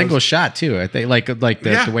that's a single shot too. I think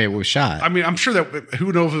the way it was shot. I'm sure that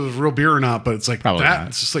who knows if it was real beer or not, but it's probably that. Not.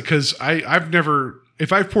 It's just because I've never.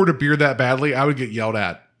 If I poured a beer that badly, I would get yelled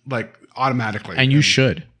at automatically. And you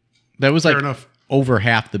should. That was fair enough. Over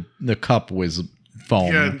half the cup was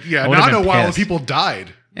foam. Yeah. Now I know why all the people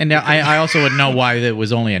died. And now I also would know why it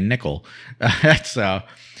was only a nickel.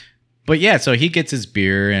 But yeah, so he gets his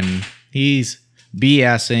beer and he's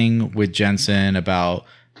BSing with Jensen about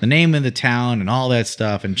the name of the town and all that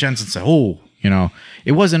stuff. And Jensen said,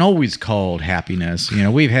 it wasn't always called Happiness.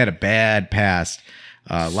 We've had a bad past.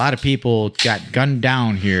 A lot of people got gunned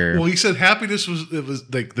down here. Well, he said Happiness was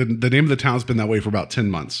the name of the town's been that way for about 10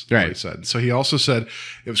 months. Right. He said. So he also said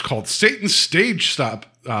it was called Satan's Stage Stop.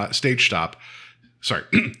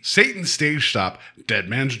 Satan's Stage Stop, Dead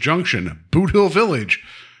Man's Junction, Boot Hill Village,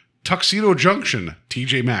 Tuxedo Junction,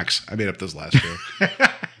 TJ Maxx. I made up this last year.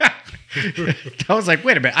 I was like,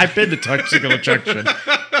 wait a minute, I've been to Tuxedo Junction.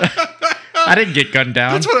 I didn't get gunned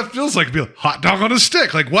down. That's what it feels like to be like, hot dog on a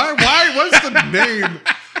stick. Why? What's the name?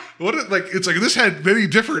 It's this had many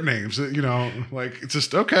different names. It's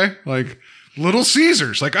just okay. Little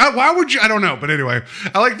Caesars. Why would you? I don't know. But anyway,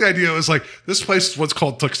 I like the idea. It was this place is what's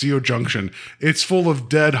called Tuxedo Junction. It's full of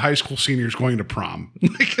dead high school seniors going to prom.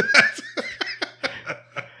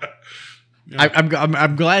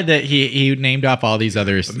 I'm glad that he named off all these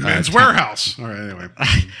others. Men's Warehouse. All right. Anyway,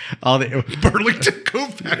 all the Burlington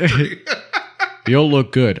Coat Factory. You'll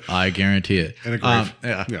look good. I guarantee it. And a grave.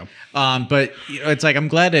 Yeah. But it's I'm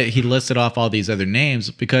glad that he listed off all these other names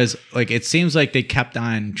because it seems like they kept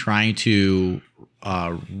on trying to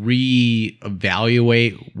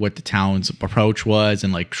reevaluate what the town's approach was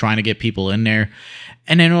and trying to get people in there.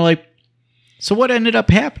 And then we're so what ended up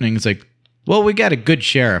happening? It's well, we got a good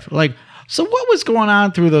sheriff. So what was going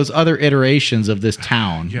on through those other iterations of this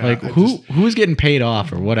town? Yeah, who's getting paid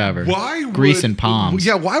off or whatever? Grease and palms.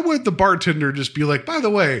 Yeah, why would the bartender just be by the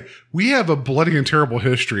way, we have a bloody and terrible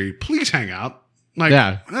history. Please hang out.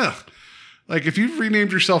 Ugh. If you've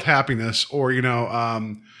renamed yourself Happiness or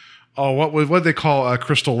what they call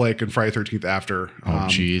Crystal Lake and Friday 13th After. Oh,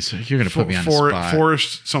 geez, you're gonna put me on the spot.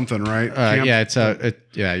 Forest something, right?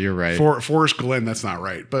 Yeah, you're right. Forest Glen, that's not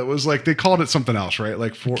right. But it was they called it something else, right?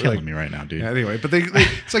 You're killing me right now, dude. Yeah, anyway, but they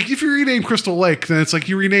it's if you rename Crystal Lake, then it's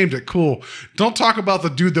you renamed it. Cool. Don't talk about the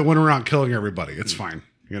dude that went around killing everybody. It's fine.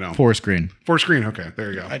 Forest Green. Forest Green. Okay,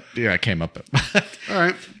 there you go. I came up. All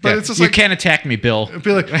right, but it's just you can't attack me, Bill. It'd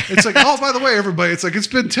be it's oh, by the way, everybody, it's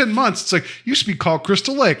been 10 months. It's used to be called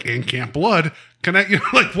Crystal Lake and Camp Blood. Can I?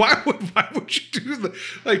 Why would you do that?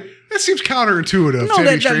 That seems counterintuitive. No,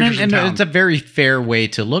 and it's a very fair way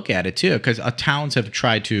to look at it too, because towns have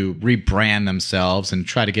tried to rebrand themselves and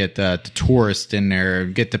try to get the tourists in there,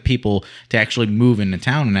 get the people to actually move into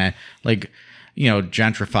town, and that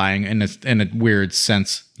gentrifying in a weird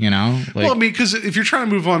sense, well, because if you're trying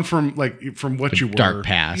to move on from what you were, dark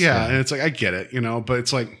past, yeah, and it's I get it, but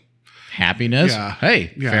it's Happiness, yeah,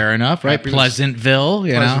 hey, yeah. Fair enough, right? Happiness. Pleasantville,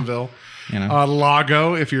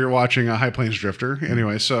 Lago if you're watching a High Plains Drifter.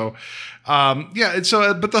 Anyway, so and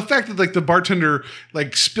so but the fact that the bartender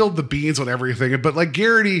spilled the beans on everything, but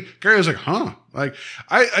Garrity was huh? I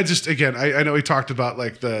just again I know he talked about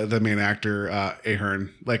the main actor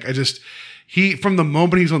Ahern. He from the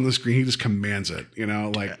moment he's on the screen he just commands it.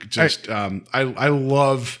 I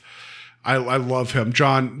love I love him.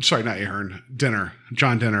 John Denner.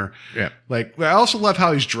 Yeah. Like, I also love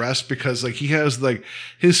how he's dressed because like he has like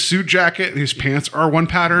his suit jacket and his pants are one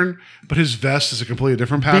pattern, but his vest is a completely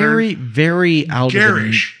different pattern. Very, very out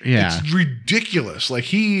garish. of the, yeah. It's ridiculous. Like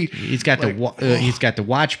he's got he's got the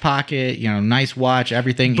watch pocket, nice watch,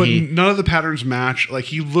 everything. But none of the patterns match. Like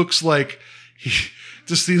he looks like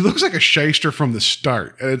he looks like a shyster from the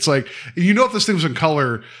start. And it's like, if this thing was in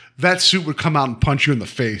color, that suit would come out and punch you in the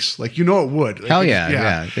face. Like, it would. Like, hell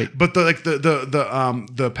yeah. But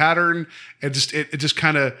the pattern, it just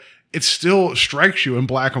kind of, it still strikes you in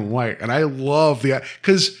black and white. And I love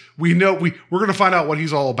because we're going to find out what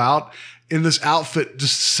he's all about. And this outfit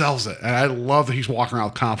just sells it. And I love that he's walking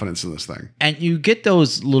around with confidence in this thing. And you get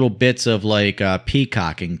those little bits of like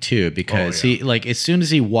peacocking too, because he like as soon as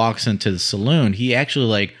he walks into the saloon, he actually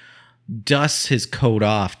like dusts his coat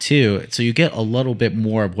off too. So you get a little bit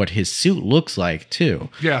more of what his suit looks like too.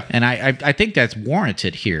 Yeah. And I think that's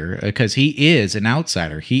warranted here because he is an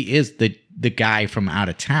outsider. He is the guy from out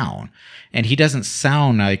of town. And he doesn't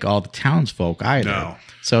sound like all the townsfolk either. No.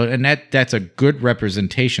 So, and that's a good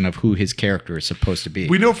representation of who his character is supposed to be.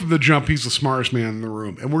 We know from the jump he's the smartest man in the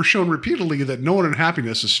room. And we're shown repeatedly that no one in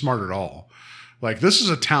Happiness is smart at all. Like, this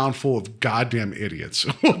is a town full of goddamn idiots.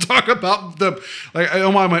 We'll talk about them. Like,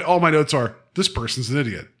 all my notes are, this person's an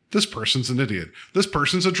idiot. This person's an idiot. This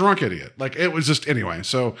person's a drunk idiot. Like, it was just, anyway.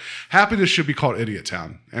 So, Happiness should be called Idiot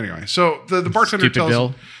Town. Anyway, so the bartender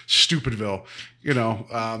tells Stupidville,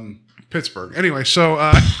 Pittsburgh. Anyway, so,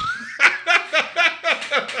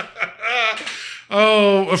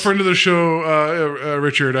 a friend of the show,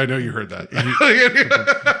 Richard, I know you heard that.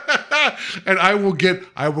 And I will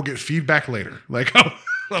get feedback later. Like, I'll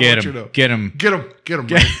get him. Get him.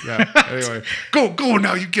 Right? Yeah. Anyway, go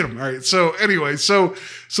now. You get him. All right. So anyway, so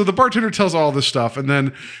the bartender tells all this stuff, and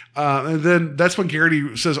then that's when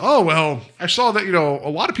Garrity says, "Oh well, I saw that a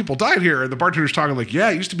lot of people died here," and the bartender's talking like, "Yeah,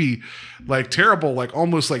 it used to be like terrible, like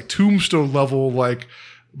almost like Tombstone level, like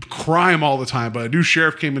crime all the time. But a new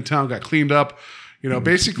sheriff came in town, got cleaned up."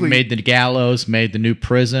 Basically made the gallows, made the new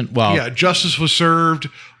prison. Well, yeah, justice was served.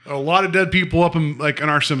 A lot of dead people up in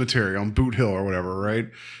our cemetery on Boot Hill or whatever, right?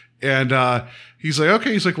 And he's like,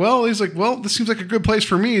 okay. He's like, well, this seems like a good place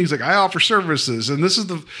for me. He's like, I offer services, and this is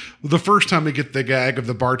the first time they get the gag of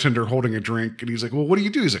the bartender holding a drink, and he's like, well, what do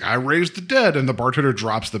you do? He's like, I raise the dead, and the bartender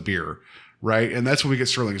drops the beer, right? And that's when we get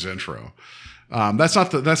Sterling's intro. That's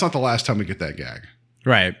not the last time we get that gag,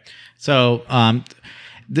 right? So,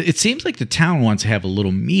 it seems like the town wants to have a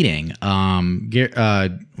little meeting.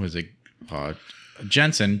 Was it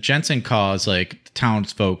Jensen calls like the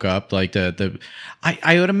townsfolk up, like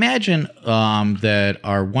I would imagine that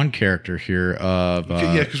our one character here of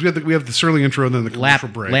because we have the Sterling intro and then the commercial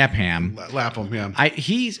break. Lapham, yeah.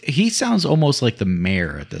 He sounds almost like the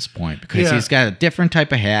mayor at this point because he's got a different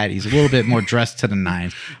type of hat. He's a little bit more dressed to the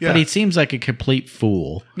nines, but he seems like a complete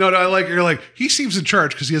fool. No, you're like he seems in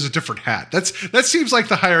charge because he has a different hat. That seems like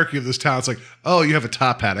the hierarchy of this town. It's like, oh, you have a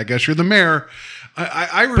top hat. I guess you're the mayor.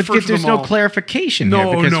 I refer to there's them all. No clarification.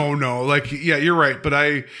 No, here no. Like, yeah, you're right. But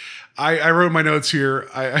I wrote my notes here.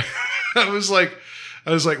 I was like,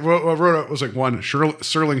 one,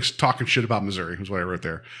 Sterling's talking shit about Missouri was what I wrote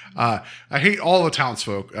there. I hate all the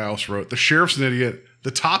townsfolk. I also wrote the sheriff's an idiot.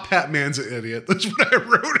 The top hat man's an idiot. That's what I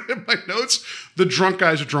wrote in my notes. The drunk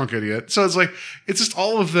guy's a drunk idiot. So it's like, it's just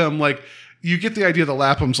all of them. Like, you get the idea that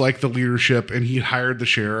Lapham's like the leadership and he hired the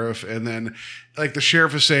sheriff, and then like the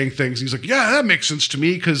sheriff is saying things. He's like, yeah, that makes sense to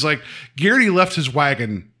me. Cause like Garrity left his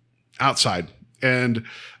wagon outside and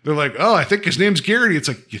they're like, oh, I think his name's Garrity. It's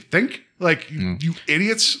like, you think? Like, you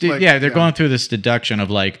idiots? They're going through this deduction of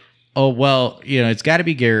like, oh, well, it's got to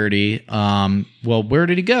be Garrity. Well, where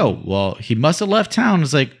did he go? Well, he must have left town.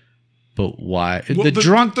 It's like, but why? Well, the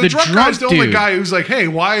drunk guy's the only guy who's like, hey,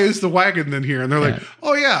 why is the wagon then here? And they're like,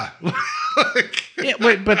 oh, yeah. But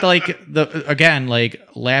like,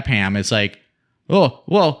 Lapham is like, oh,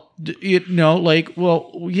 well, he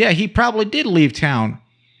probably did leave town.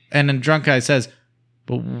 And then drunk guy says,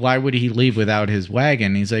 but why would he leave without his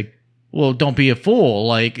wagon? He's like, well, don't be a fool.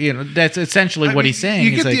 Like, that's essentially what he's saying.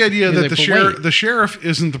 You get the idea that the sheriff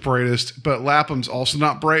isn't the brightest, but Lapham's also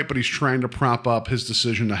not bright, but he's trying to prop up his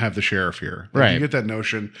decision to have the sheriff here. Like, right. You get that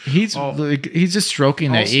notion. He's just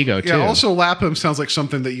stroking that ego, too. Yeah, also Lapham sounds like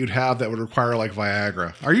something that you'd have that would require like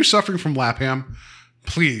Viagra. Are you suffering from Lapham?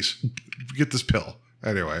 Please get this pill.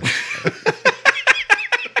 Anyway.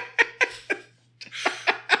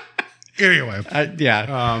 Anyway,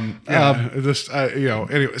 anyway,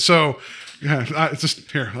 so it's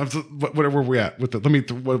just here. Whatever we at with the. Let me.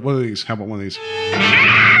 One of these. How about one of these?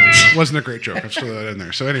 Wasn't a great joke. I'm still that in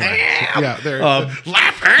there. So anyway, yeah, there.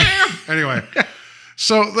 Laugh. Anyway.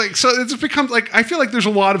 So it's become like, I feel like there's a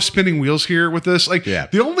lot of spinning wheels here with this. Like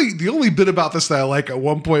the only bit about this that I like at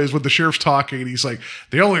one point is when the sheriff's talking and he's like,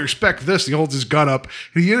 they only respect this. And he holds his gun up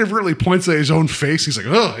and he inadvertently points at his own face. He's like,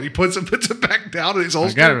 oh, and he puts it back down in his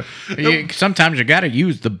holster. Sometimes you got to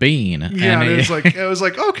use the bean. Yeah, and it was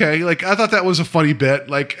like, okay, like I thought that was a funny bit.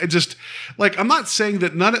 Like it just, like I'm not saying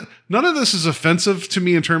that none of this is offensive to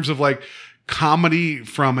me in terms of like comedy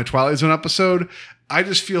from a Twilight Zone episode. I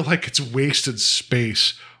just feel like it's wasted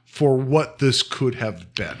space for what this could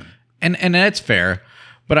have been. And that's fair.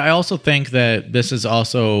 But I also think that this is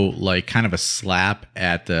also like kind of a slap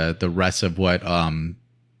at the rest of what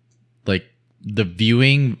like the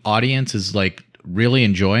viewing audience is like really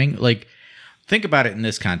enjoying. Like, think about it in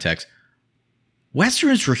this context.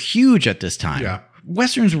 Westerns were huge at this time. Yeah.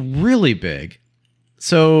 Westerns were really big.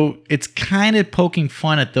 So it's kind of poking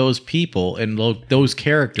fun at those people and those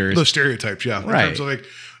characters. Those stereotypes, yeah. Right. In terms of like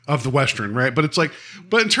of the Western, right? But it's like,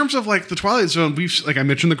 but in terms of like the Twilight Zone, like I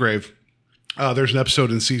mentioned The Grave. There's an episode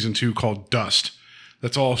in season 2 called Dust.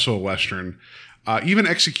 That's also a Western. Even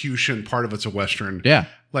Execution, part of it's a Western. Yeah.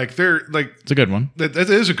 Like they're like, it's a good one. That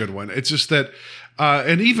is a good one. It's just that,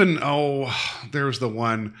 and even, there was the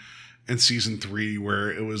one in season 3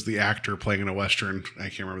 where it was the actor playing in a Western. I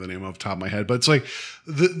can't remember the name off the top of my head, but it's like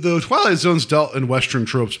the Twilight Zone's dealt in Western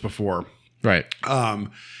tropes before. Right. And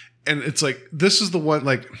it's like, this is the one,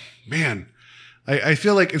 like, man, I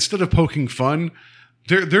feel like instead of poking fun,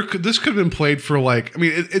 this could have been played for like, I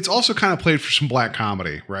mean, it's also kind of played for some black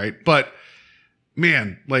comedy, right? But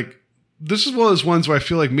man, like, this is one of those ones where I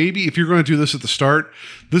feel like maybe if you're going to do this at the start,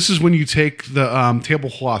 this is when you take the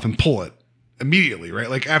tablecloth and pull it immediately,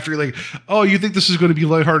 right? Like after you're like, oh, you think this is going to be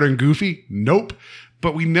lighthearted and goofy? Nope.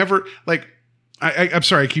 But we never, like, I'm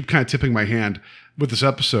sorry, I keep kind of tipping my hand with this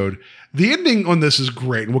episode. The ending on this is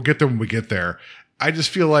great, and we'll get there when we get there. I just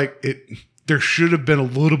feel like there should have been a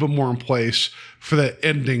little bit more in place for that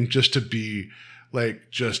ending just to be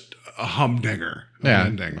like just a humdinger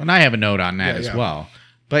ending. And I have a note on that as well.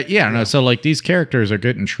 But no, so like these characters are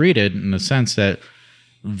getting treated in the sense that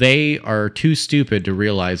they are too stupid to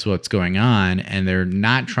realize what's going on, and they're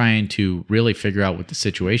not trying to really figure out what the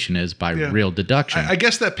situation is by real deduction. I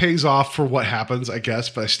guess that pays off for what happens, I guess,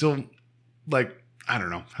 but I still, like, I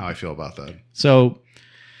don't know how I feel about that. So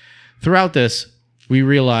throughout this, we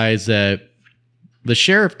realize that the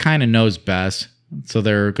sheriff kind of knows best, so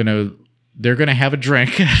they're gonna have a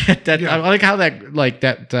drink. I like how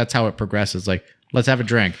that's how it progresses. Like, let's have a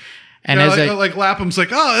drink. And like Lapham's like,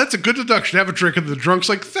 oh, that's a good deduction. Have a drink, and the drunk's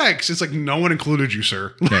like, thanks. It's like, no one included you,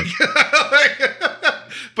 sir. But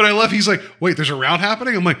I love. He's like, wait, there's a round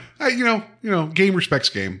happening. I'm like, hey, you know, game respects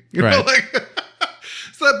game. You know, like,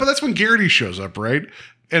 but that's when Garrity shows up, right?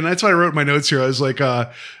 And that's why I wrote in my notes here. I was like,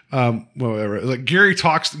 whatever. Like Garrity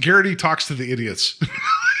talks to the idiots.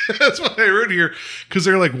 That's what I wrote here, because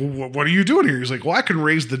they're like, what are you doing here? He's like, well, I can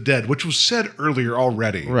raise the dead, which was said earlier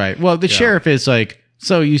already. Right. Well, the sheriff is like,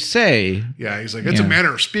 so you say... Yeah, he's like, it's a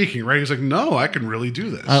manner of speaking, right? He's like, no, I can really do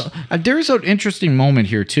this. There's an interesting moment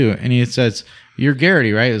here, too. And he says, you're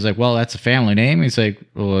Garrity, right? He's like, well, that's a family name. He's like,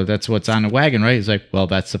 well, that's what's on the wagon, right? He's like, well,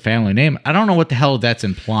 that's the family name. I don't know what the hell that's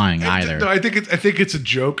implying either. No, I think it's a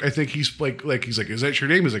joke. I think he's like, is that your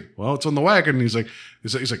name? He's like, well, it's on the wagon. And he's like,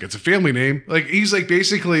 it's a family name. Like, he's like,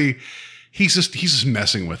 basically, he's just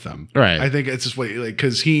messing with them. Right. I think it's just like,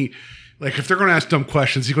 because he... Like, if they're going to ask dumb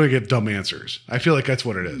questions, he's going to get dumb answers. I feel like that's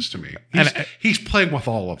what it is to me. He's playing with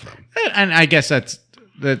all of them. And I guess that's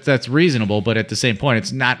reasonable, but at the same point,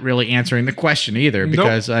 it's not really answering the question either,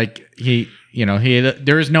 because like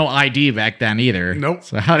there was no ID back then either. Nope.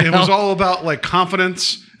 So it was all about like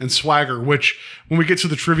confidence and swagger, which when we get to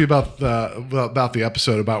the trivia about the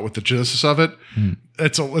episode about with the genesis of it,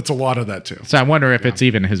 it's a lot of that too. So I wonder if it's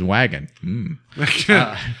even his wagon.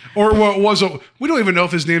 Or what was it? We don't even know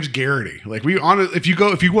if his name's Garrity. Like if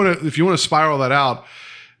you want to spiral that out,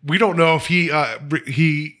 we don't know if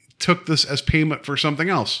he took this as payment for something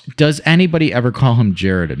else. Does anybody ever call him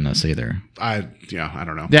Jared in this either? I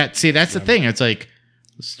don't know. That's the thing. It's like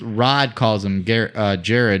Rod calls him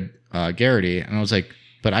Jared Garrity, and I was like,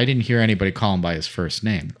 but I didn't hear anybody call him by his first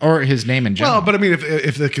name or his name in general. Well, but I mean,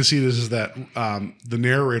 if the conceit is that the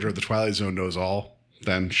narrator of the Twilight Zone knows all,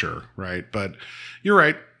 then sure, right? But you're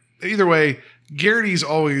right. Either way, Garrity's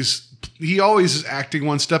always is acting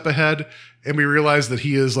one step ahead, and we realize that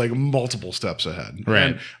he is like multiple steps ahead.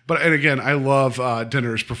 Right. And again, I love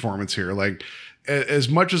Dinner's performance here. Like, as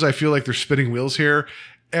much as I feel like they're spinning wheels here,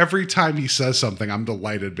 every time he says something, I'm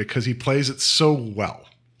delighted because he plays it so well.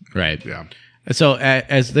 Right. Yeah. So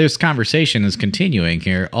as this conversation is continuing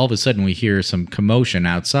here, all of a sudden we hear some commotion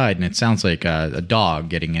outside, and it sounds like a dog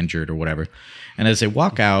getting injured or whatever. And as they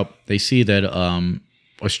walk out, they see that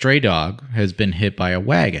a stray dog has been hit by a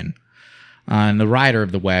wagon. And the rider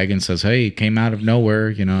of the wagon says, "Hey, it came out of nowhere.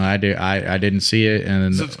 You know, I didn't see it."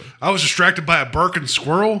 And I was distracted by a barking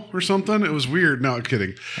squirrel or something. It was weird. No, I'm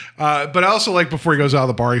kidding. But I also like before he goes out of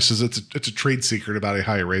the bar, he says it's a trade secret about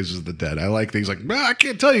how he raises the dead. I like things like, I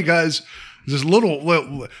can't tell you guys. This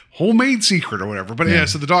little homemade secret or whatever. But yeah,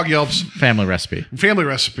 so the dog yelps. Family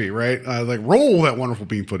recipe, right? Like roll that wonderful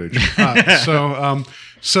bean footage.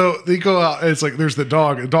 So they go out, and it's like there's the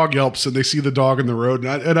dog yelps, and they see the dog in the road.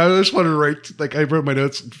 And I just wanted to write, like, I wrote my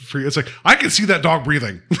notes for you. It's like, I can see that dog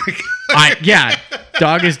breathing.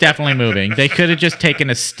 Dog is definitely moving. They could have just taken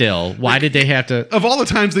a still. Why did they have to? Of all the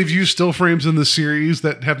times they've used still frames in the series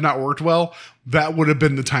that have not worked well, that would have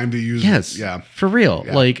been the time to use it. Yeah. For real.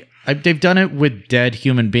 Yeah. Like, they've done it with dead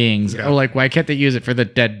human beings. Yeah. Or like, why can't they use it for the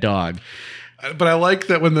dead dog? But I like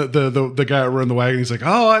that when the guy running the wagon, he's like,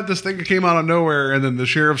 "Oh, this thing came out of nowhere," and then the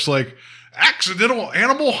sheriff's like, "Accidental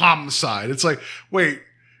animal homicide." It's like, wait,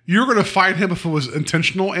 you're going to find him if it was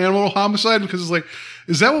intentional animal homicide? Because it's like,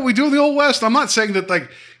 is that what we do in the Old West? I'm not saying that,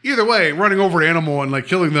 like, either way, running over an animal and like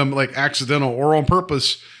killing them like accidental or on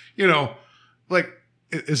purpose, you know, like,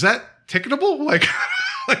 is that ticketable? Like,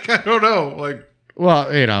 like I don't know, like.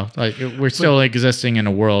 Well, you know, like we're still existing in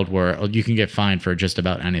a world where you can get fined for just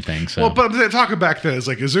about anything. So, well, but talking back then, it's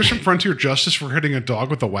like, is there some frontier justice for hitting a dog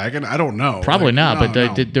with a wagon? I don't know. Probably like, not.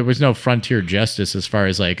 No, but there was no frontier justice as far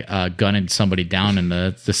as like gunning somebody down in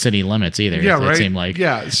the city limits either. Yeah, it right. seemed like.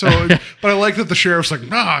 Yeah. So, but I like that the sheriff's like,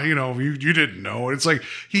 nah, you know, you didn't know. It's like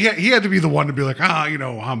he had to be the one to be like, you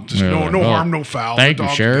know, I'm just no harm, no foul. Thank you,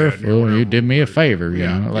 Sheriff. Well, you did me a favor. You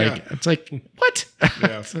know, like yeah. it's like what?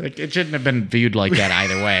 Yeah. It's like, it shouldn't have been viewed like that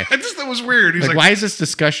either way. That was weird. He's like, why is this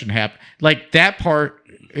discussion happen? Like that part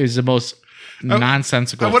is the most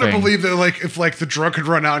nonsensical. I wouldn't thing. believe that, like, if like the drunk had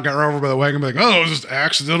run out and got run over by the wagon, be like, oh, it was just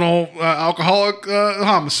accidental alcoholic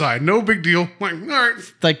homicide. No big deal. Like, all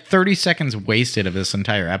right. Like 30 seconds wasted of this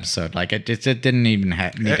entire episode. Like it didn't even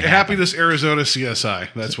happen. Happiness, Arizona, CSI.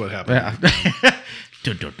 That's what happened. Yeah.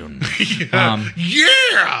 Dun, dun, dun.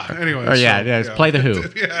 Yeah. Anyway. Play the Who.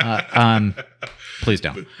 Please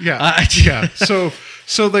don't. Yeah. Yeah. So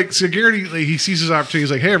Garrity, like, he sees his opportunity.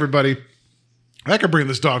 He's like, hey, everybody, I can bring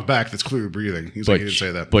this dog back that's clearly breathing. He's like, he didn't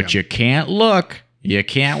say that. But you can't look. You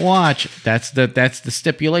can't watch. That's the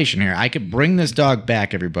stipulation here. I could bring this dog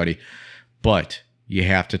back, everybody, but you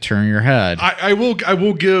have to turn your head. I will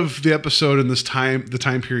give the episode in the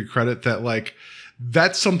time period credit that, like,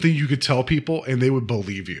 that's something you could tell people and they would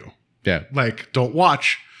believe you. Yeah. Like, don't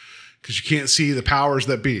watch because you can't see the powers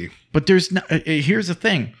that be. But there's no, here's the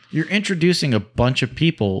thing. You're introducing a bunch of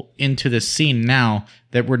people into this scene now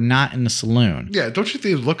that were not in the saloon. Yeah, don't you think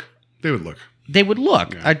they would look? They would look. They would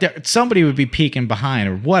look. Yeah. Somebody would be peeking behind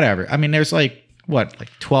or whatever. I mean, there's like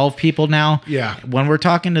 12 people now? Yeah. When we're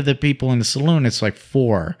talking to the people in the saloon, it's like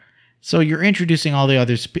 4. So you're introducing all the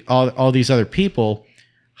others, all these other people.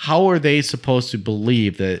 How are they supposed to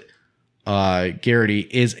believe that Garrity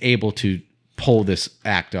is able to pull this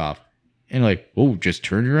act off? And like, oh, just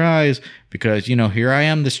turn your eyes because, you know, here I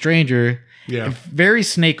am, the stranger. Yeah. Very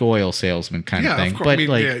snake oil salesman kind of thing. Of course.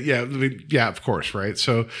 But yeah, of course, right?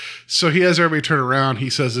 So he has everybody turn around. He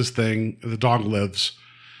says this thing. The dog lives.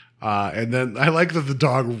 And then I like that the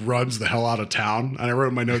dog runs the hell out of town. And I wrote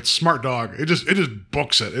in my notes, smart dog. It just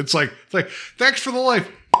books it. It's like, thanks for the life.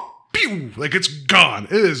 Pew! Like, it's gone.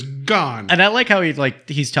 It is gone. And I like how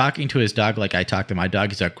he's talking to his dog like I talk to my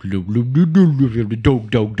dog. He's like, dog. I'm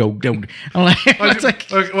like, it's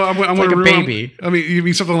like, I'm like gonna a baby. I mean, you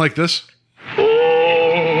mean something like this?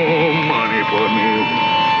 Oh, money for me.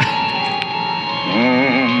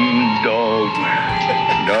 Dog,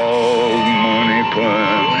 money for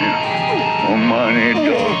me. Oh, money,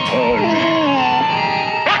 dog for me.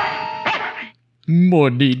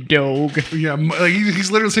 Money dog. Yeah, like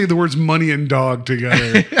he's literally saying the words money and dog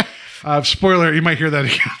together. Spoiler, you might hear that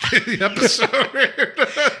again in the episode.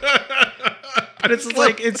 But it's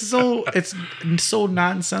like it's so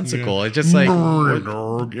nonsensical. Yeah. It's just like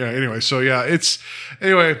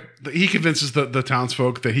anyway, he convinces the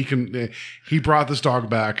townsfolk that he brought this dog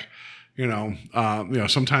back.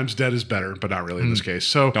 Sometimes dead is better, but not really in this case.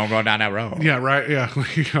 So don't go down that road. Yeah, right.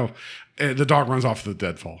 Yeah, the dog runs off the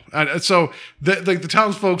deadfall. And so the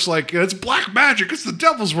townsfolk's like, it's black magic. It's the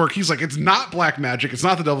devil's work. He's like, it's not black magic. It's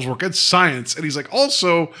not the devil's work. It's science. And he's like,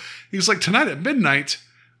 tonight at midnight,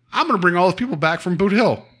 I'm going to bring all the people back from Boot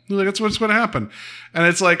Hill. He's like, that's what's going to happen. And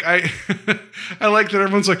it's like, I like that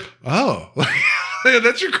everyone's like, oh, Yeah,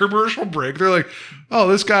 that's your commercial break. They're like, oh,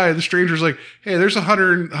 this guy, the stranger's like, hey, there's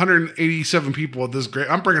 187 people at this grave.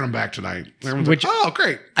 I'm bringing them back tonight. Everyone's Which- like, oh,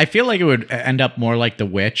 great. I feel like it would end up more like The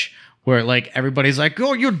Witch, where like everybody's like,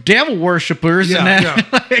 "Oh, you're devil worshippers," Yeah, and then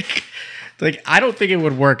yeah. like I don't think it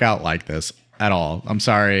would work out like this at all. I'm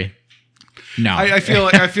sorry. No, I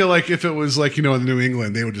feel like if it was like, in New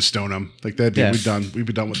England, they would just stone him. Like that'd be Yes. we'd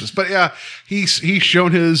be done with this. But yeah, he's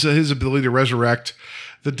shown his ability to resurrect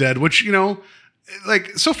the dead, which,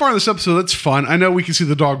 like so far in this episode, that's fun. I know we can see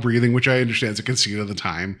the dog breathing, which I understand is a conceit of the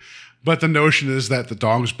time. But the notion is that the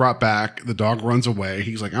dog's brought back, the dog runs away.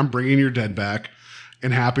 He's like, I'm bringing your dead back.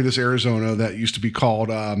 In Happiness, Arizona, that used to be called,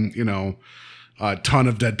 Ton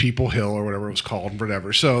of Dead People Hill or whatever it was called,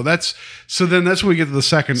 whatever. So then that's when we get to the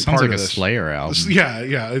second sounds part like of a this. Slayer album.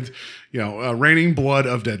 Yeah. Raining blood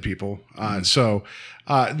of dead people. So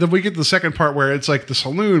then we get to the second part where it's like the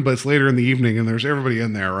saloon, but it's later in the evening and there's everybody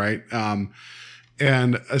in there, right?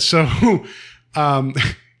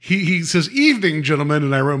 He says, evening, gentlemen.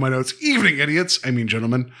 And I wrote my notes, evening, idiots. I mean,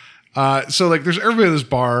 gentlemen. So like there's everybody at this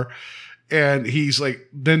bar. And he's like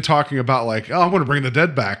then talking about like, oh, I'm going to bring the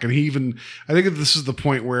dead back. And I think this is the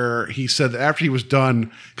point where he said that after he was done,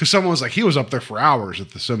 because someone was like, he was up there for hours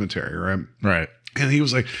at the cemetery, right? Right. And he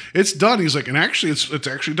was like, it's done. He's like, and actually, it's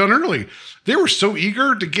actually done early. They were so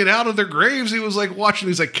eager to get out of their graves. He was like watching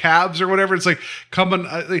these like cabs or whatever. It's like coming.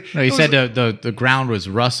 No, he said the ground was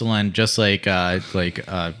rustling just like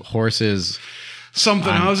horses.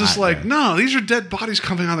 Something. I was just like, yeah. no, these are dead bodies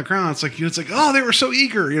coming on the ground. It's like, oh, they were so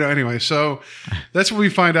eager, anyway. So that's when we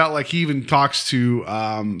find out, like, he even talks to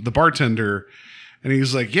the bartender and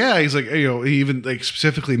he's like, yeah, he's like, he even like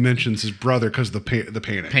specifically mentions his brother because of the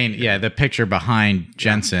painting. Yeah, the picture behind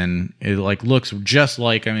Jensen, it like looks just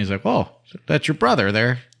like him. He's like, oh, that's your brother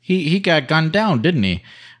there. He got gunned down, didn't he?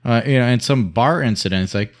 In some bar incident.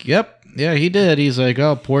 It's like, yep, yeah, he did. He's like,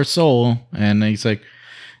 oh, poor soul. And he's like,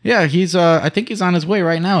 yeah, he's. I think he's on his way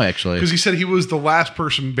right now, actually. Because he said he was the last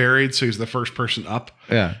person buried, so he's the first person up.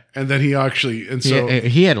 Yeah, and then he actually, and so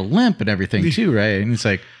he had a limp and everything too, right? And he's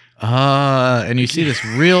like, and you see this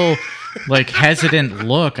real, like, hesitant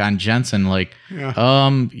look on Jensen, like,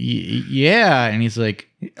 yeah, and he's like,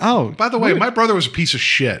 oh, by the way, my brother was a piece of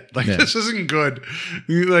shit. Like, this isn't good.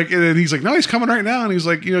 Like, and then he's like, no, he's coming right now, and he's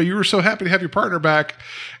like, you were so happy to have your partner back,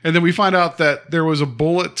 and then we find out that there was a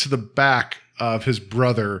bullet to the back of his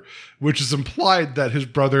brother, which is implied that his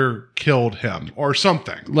brother killed him or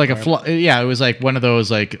something. Like it was like one of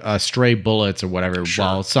those like stray bullets or whatever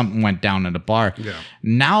while something went down in the bar. Yeah.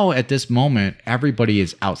 Now at this moment, everybody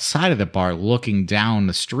is outside of the bar looking down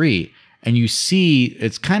the street and you see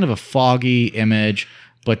it's kind of a foggy image,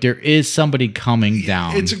 but there is somebody coming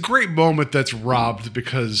down. It's a great moment that's robbed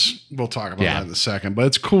because we'll talk about that in a second, but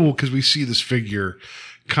it's cool because we see this figure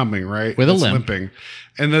coming, right? With a that's limp. Limping.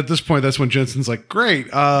 And at this point, that's when Jensen's like,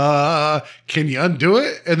 great, can you undo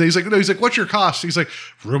it? And he's like, no, he's like, what's your cost? He's like,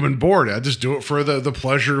 room and board. I just do it for the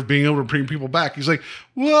pleasure of being able to bring people back. He's like,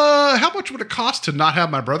 well, how much would it cost to not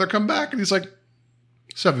have my brother come back? And he's like,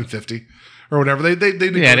 $750 or whatever. They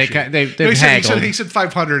negotiate. He said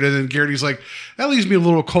 500, and then Garrity's like, that leaves me a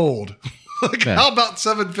little cold. Like, how about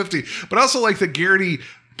 750? But I also like that Garrity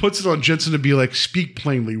puts it on Jensen to be like, speak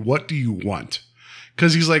plainly. What do you want?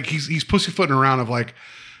 Because he's like, he's pussyfooting around of like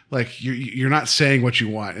you're not saying what you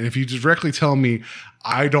want. And if you directly tell me,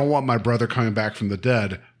 I don't want my brother coming back from the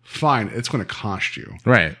dead, fine, it's going to cost you.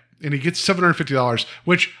 Right. And he gets $750,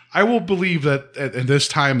 which I will believe that at this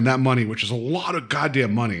time and that money, which is a lot of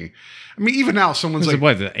goddamn money. I mean, even now, someone's like,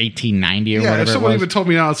 what, 1890 or whatever. If someone even told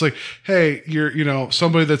me now, it's like, hey, you're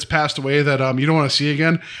somebody that's passed away that you don't want to see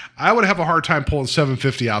again. I would have a hard time pulling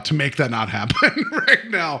 $750 out to make that not happen right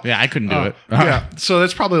now. Yeah, I couldn't do it. Yeah, so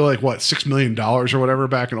that's probably like what, $6 million or whatever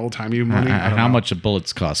back in old timey money. How much the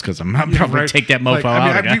bullets cost? Because I'm not probably take that mofo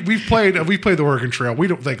out. I mean, we've played the Oregon Trail. We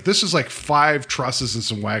don't like this is like 5 trusses and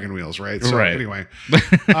some wagon wheels, right? So anyway.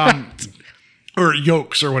 Or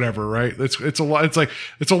yokes or whatever, right? It's a lot.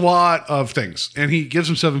 It's a lot of things, and he gives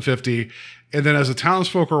him $750, and then as the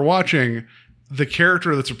townsfolk are watching, the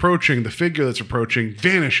character that's approaching, the figure that's approaching,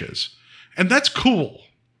 vanishes, and that's cool,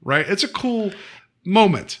 right? It's a cool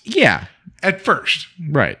moment, at first,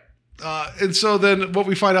 right? And so then what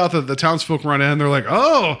we find out that the townsfolk run in, they're like,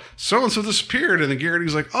 oh, so-and-so disappeared. And then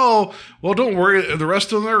Garrity's like, oh, well, don't worry. The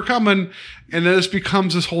rest of them are coming. And then this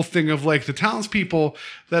becomes this whole thing of like the townspeople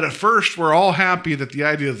that at first were all happy that the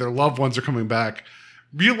idea that their loved ones are coming back,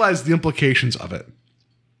 realize the implications of it.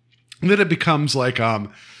 And then it becomes like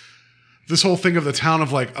this whole thing of the town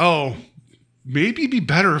of like, oh, maybe it'd be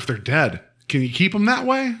better if they're dead. Can you keep them that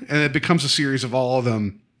way? And it becomes a series of all of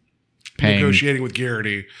them negotiating with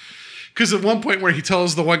Garrity. Because at one point where he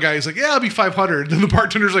tells the one guy, he's like, yeah, it'll be 500. Then the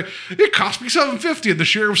bartender's like, it cost me 750. And the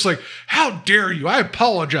sheriff's like, how dare you? I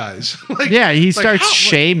apologize. Like, Yeah, he like, starts how-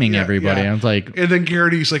 shaming yeah, everybody. yeah. I was like, And then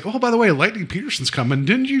Garrity's like, oh, by the way, Lightning Peterson's coming.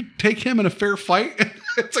 Didn't you take him in a fair fight?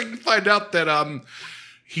 It's like you find out that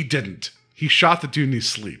he didn't. He shot the dude in his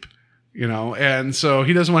sleep, and so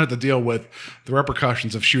he doesn't want to have to deal with the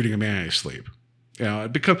repercussions of shooting a man in his sleep.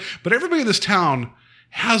 But everybody in this town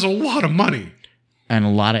has a lot of money. and a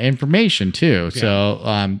lot of information too. So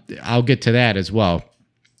I'll get to that as well.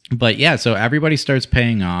 But yeah, so everybody starts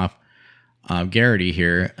paying off Garrity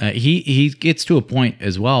here. He gets to a point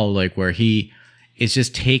as well, like where he is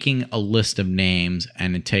just taking a list of names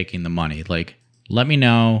and taking the money. Like, let me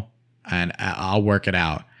know and I'll work it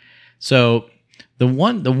out. So the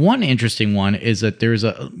one interesting one is that there's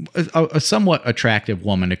a somewhat attractive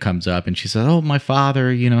woman that comes up and she says, "Oh, my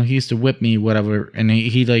father, he used to whip me, whatever," and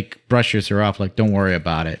he like brushes her off, like, "Don't worry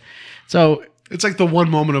about it." So It's like the one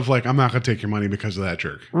moment of like, I'm not going to take your money because of that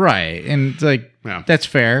jerk. right, and it's like Yeah. that's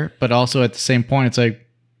fair, but also at the same point, it's like,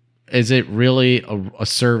 is it really a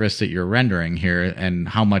service that you're rendering here, and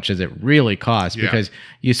how much does it really cost? Yeah. Because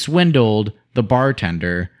you swindled the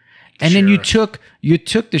bartender. And then you took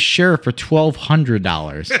the sheriff for $1,200.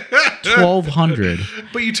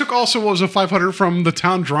 $1,200. But you took also what was a $500 from the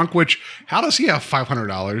town drunk, which how does he have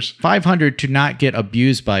 $500? $500 to not get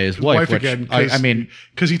abused by his wife. Which, again, I mean,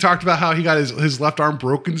 because he talked about how he got his left arm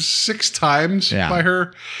broken 6 times Yeah. by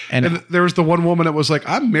her, And- and there was the one woman that was like,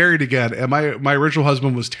 "I'm married again, and my original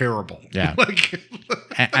husband was terrible." Yeah. like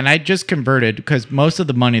and I just converted because most of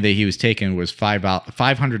the money that he was taking was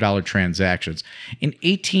 $500 transactions. In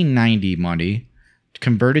 1890 money,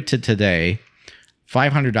 converted to today,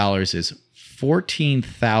 $500 is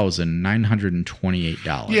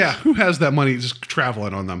 $14,928. yeah, who has that money just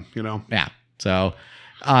traveling on them? Yeah. So,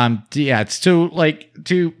 it's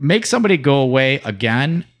to make somebody go away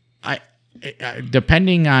again. I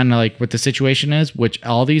depending on like what the situation is, which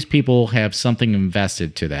all these people have something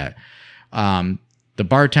invested to that. The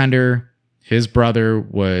bartender, his brother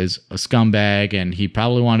was a scumbag, and he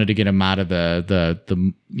probably wanted to get him out of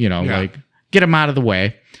like get him out of the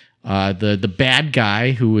way. The bad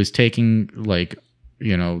guy who was taking like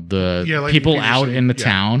the like people Peterson, out in the yeah.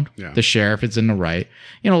 town. Yeah. The sheriff is in the right.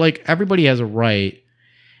 Like everybody has a right,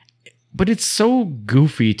 but it's so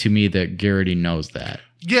goofy to me that Garrity knows that.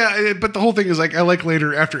 Yeah, but the whole thing is like, I like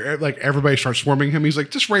later after like everybody starts swarming him, he's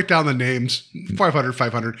like, just write down the names,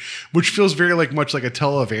 500, which feels very like much like a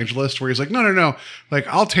televangelist where he's like, no, like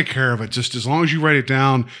I'll take care of it. Just as long as you write it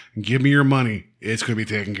down and give me your money, it's going to be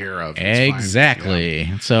taken care of. It's fine. Exactly.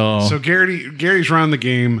 Yeah. So So Gary's running the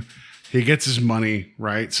game. He gets his money,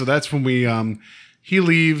 right? So that's when he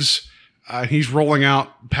leaves. He's rolling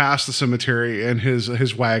out past the cemetery in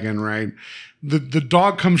his wagon, right? The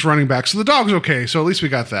dog comes running back. So the dog's okay. So at least we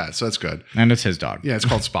got that. So that's good. and it's his dog. Yeah, it's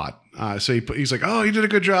called Spot. So he's like, oh, he did a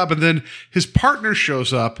good job. And then his partner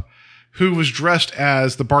shows up who was dressed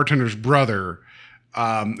as the bartender's brother.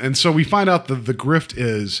 And so we find out that the grift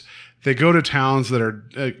is they go to towns that are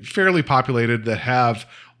fairly populated that have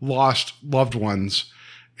lost loved ones.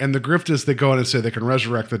 And the grift is they go in and say they can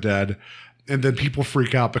resurrect the dead. And then people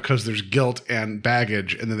freak out because there's guilt and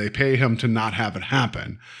baggage. And then they pay him to not have it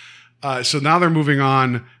happen. So now they're moving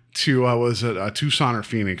on to was it Tucson or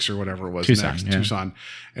Phoenix or whatever it was next. Yeah. Tucson,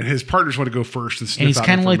 and his partners want to go first and sniff And he's out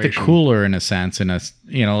kind of like the information. cooler in a sense,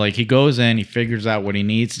 like he goes in, he figures out what he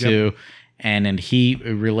needs to, and then he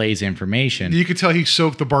relays information. You could tell he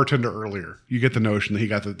soaked the bartender earlier. You get the notion that he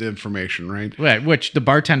got the information right. Right, which the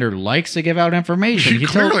bartender likes to give out information. He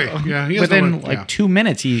Clearly, yeah. He has within no- yeah. 2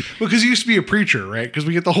 minutes, he Because he used to be a preacher, right? Because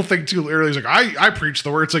we get the whole thing too early. He's like, I preach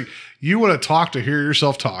the word. It's like, you want to talk to hear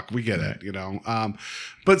yourself talk. We get it,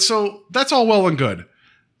 But so that's all well and good.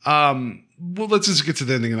 Well, let's just get to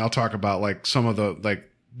the ending and I'll talk about like some of the, like,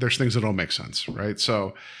 there's things that don't make sense, right?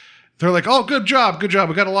 So they're like, oh, good job. We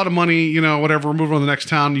got a lot of money, whatever. We're moving on to the next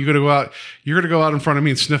town. You're going to go out in front of me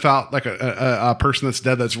and sniff out like a person that's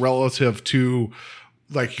dead that's relative to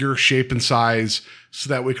like your shape and size so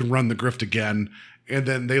that we can run the grift again. And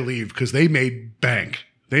then they leave because they made bank.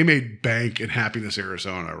 They made bank in Happiness,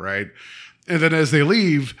 Arizona, right? And then as they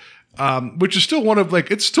leave, which is still one of like,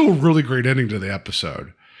 it's still a really great ending to the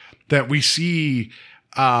episode that we see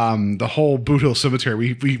the whole Boot Hill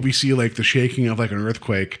Cemetery. We see like the shaking of like an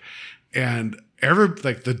earthquake and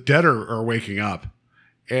the dead are waking up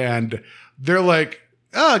and they're like,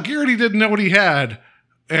 Garrity didn't know what he had.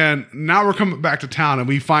 And now we're coming back to town, and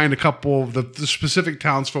we find a couple of the specific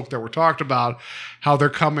townsfolk that were talked about, how they're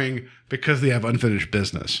coming because they have unfinished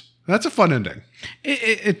business. That's a fun ending.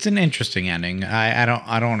 It's an interesting ending.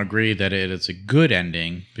 I don't agree that it is a good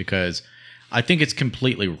ending because I think it's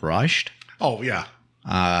completely rushed. Oh, yeah.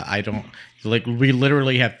 I don't like. We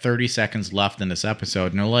literally have 30 seconds left in this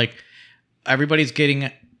episode, and they're like, everybody's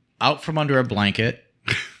getting out from under a blanket.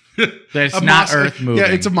 That's not earth moving.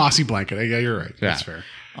 Yeah, it's a mossy blanket. Yeah, you're right. That's fair.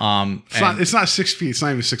 It's not 6 feet. It's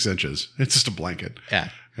not even 6 inches. It's just a blanket. Yeah.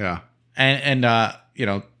 Yeah. And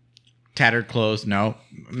tattered clothes. No,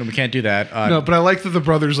 we can't do that. No, but I like that the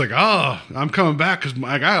brother's like, oh, I'm coming back because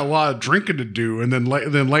I got a lot of drinking to do. And then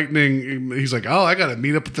Lightning, he's like, oh, I got to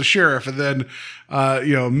meet up with the sheriff. And then,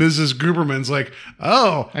 Mrs. Gruberman's like,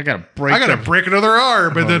 oh, I got to break another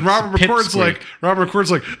arm. And then Robert McCord's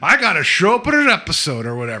pipsqueak. like, I got to show up in an episode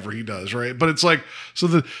or whatever he does, right? But it's like,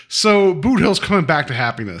 so Boot Hill's coming back to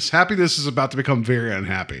happiness. Happiness is about to become very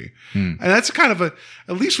unhappy. And that's kind of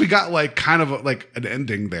at least we got like kind of like an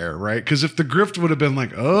ending there, right? Because if the grift would have been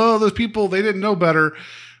like, oh, those people, they didn't know better,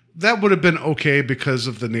 that would have been okay because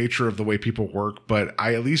of the nature of the way people work. But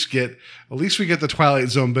at least we get the Twilight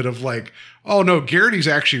Zone bit of like, oh no, Garrity's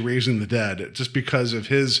actually raising the dead just because of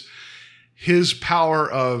his power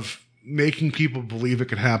of making people believe it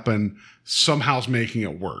could happen, somehow's making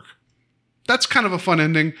it work. That's kind of a fun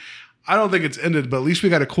ending. I don't think it's ended, but at least we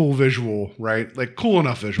got a cool visual, right? Like cool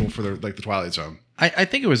enough visual for the Twilight Zone. I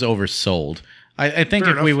think it was oversold. I think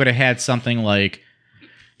Fair if enough. we would have had something like,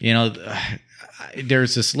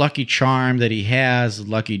 there's this lucky charm that he has,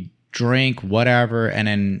 lucky drink, whatever, and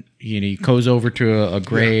then he goes over to a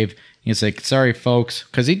grave. He's like, sorry, folks,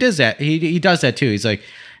 because he does that. He does that too. He's like,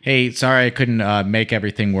 hey, sorry, I couldn't make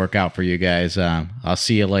everything work out for you guys. I'll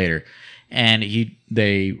see you later. And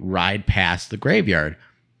they ride past the graveyard.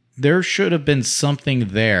 There should have been something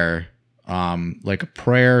there, like a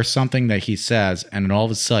prayer or something that he says, and then all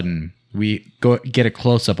of a sudden we get a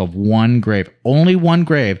close up of one grave, only one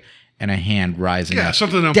grave, and a hand rising up.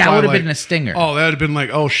 Something that would have been a stinger. Oh, that would have been like,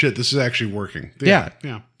 oh shit, this is actually working. Yeah.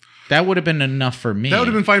 That would have been enough for me. That would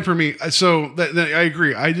have been fine for me. So that I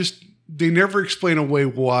agree. They never explain away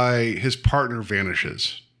why his partner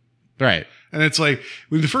vanishes. Right. And it's like,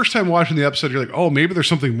 when the first time watching the episode, you're like, oh, maybe there's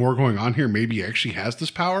something more going on here. Maybe he actually has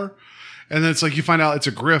this power. And then it's like, you find out it's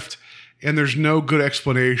a grift, and there's no good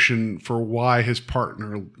explanation for why his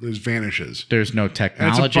partner vanishes. There's no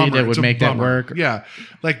technology that would make that work. Yeah.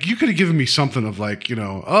 Like, you could have given me something of like,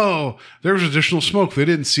 oh, there was additional smoke. They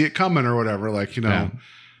didn't see it coming or whatever. Like,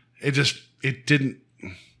 it didn't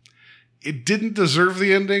deserve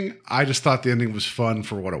the ending. I just thought the ending was fun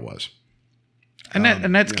for what it was.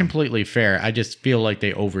 And that's completely fair. I just feel like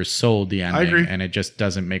they oversold the ending. I agree. And it just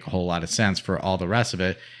doesn't make a whole lot of sense for all the rest of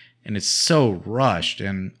it. And it's so rushed.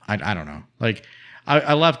 And I don't know. Like,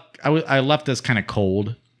 I left this kind of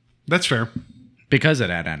cold. That's fair. Because of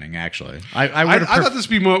that ending, actually. I thought this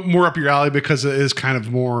would be more up your alley because it is kind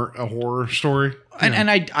of more a horror story.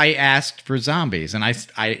 And I asked for zombies. And I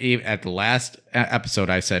at the last episode,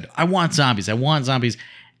 I said, I want zombies.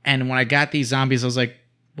 And when I got these zombies, I was like,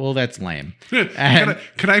 well, that's lame.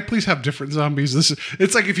 Can I please have different zombies?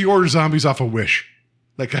 It's like if you order zombies off a Wish.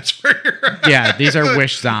 Like, that's where you're at. Yeah, these are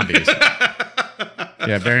Wish zombies.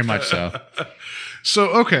 Yeah, very much so.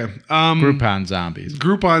 So, okay. Groupon zombies. Do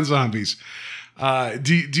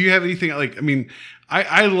you have anything like, I mean,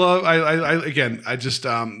 I love, I just,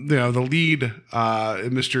 the lead,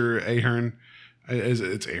 Mr. Ahern,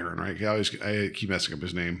 it's Ahern, right? I keep messing up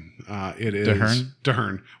his name. It is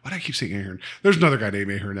Dahern. Why do I keep saying Ahern? There's another guy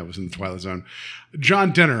named Ahern that was in the Twilight Zone.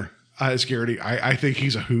 John Denner as Garrity. I think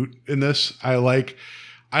he's a hoot in this. I like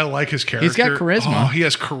his character. He's got charisma. Oh, he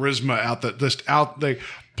has charisma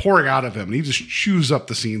pouring out of him, and he just chews up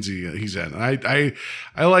the scenes he's in. And I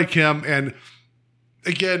like him, and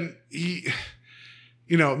again,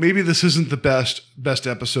 maybe this isn't the best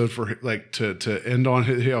episode for like to end on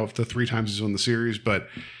the 3 times he's on the series, but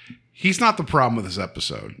he's not the problem with this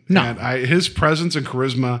episode. No, and his presence and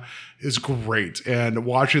charisma is great. And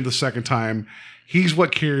watching the second time, he's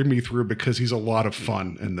what carried me through because he's a lot of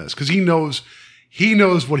fun in this because he knows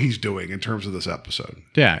what he's doing in terms of this episode.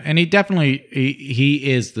 Yeah, and he definitely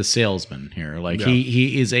he is the salesman here. Like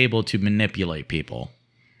he is able to manipulate people.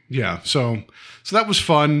 Yeah, so that was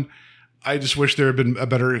fun. I just wish there had been a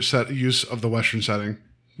better use of the Western setting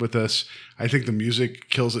with this. I think the music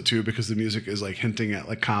kills it too because the music is like hinting at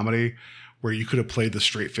like comedy where you could have played the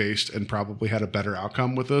straight faced and probably had a better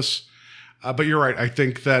outcome with this. But you're right. I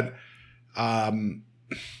think that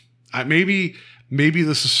maybe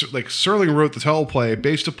this is like Serling wrote the teleplay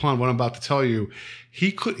based upon what I'm about to tell you.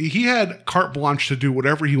 he had carte blanche to do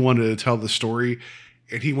whatever he wanted to tell the story,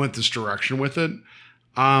 and he went this direction with it.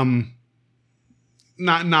 Not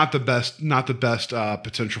the best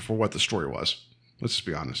potential for what the story was. Let's just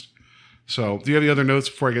be honest. So, do you have any other notes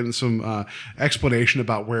before I get into some explanation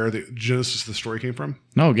about where the genesis of the story came from?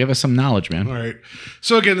 No, give us some knowledge, man. All right.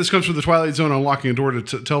 So, again, this comes from The Twilight Zone, Unlocking a Door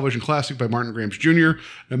to Television Classic by Martin Grahams Jr.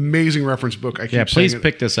 An amazing reference book. Please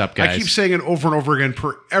pick this up, guys. I keep saying it over and over again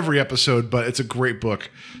per every episode, but it's a great book.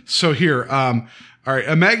 So, here, all right,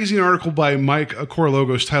 a magazine article by Mike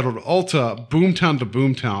Korologos titled Alta, Boomtown to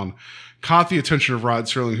Boomtown caught the attention of Rod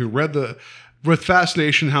Serling, who read with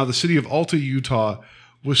fascination how the city of Alta, Utah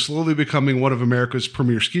was slowly becoming one of America's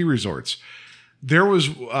premier ski resorts. There was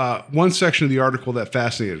one section of the article that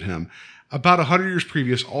fascinated him. About 100 years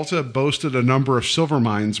previous, Alta boasted a number of silver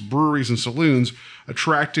mines, breweries, and saloons,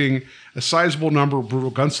 attracting a sizable number of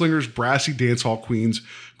brutal gunslingers, brassy dance hall queens,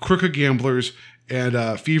 crooked gamblers,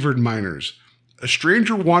 and fevered miners. A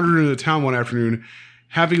stranger wandered into town one afternoon,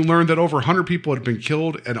 having learned that over 100 people had been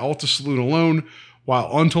killed at Alta Saloon alone,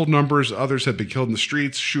 while untold numbers of others had been killed in the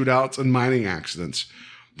streets, shootouts, and mining accidents.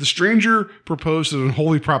 The stranger proposed an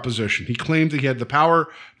unholy proposition. He claimed that he had the power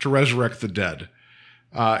to resurrect the dead,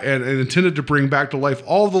 and intended to bring back to life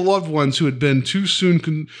all the loved ones who had been too soon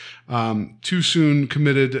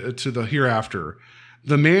committed to the hereafter.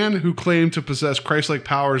 The man who claimed to possess Christ-like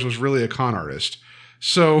powers was really a con artist.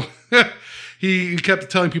 So he kept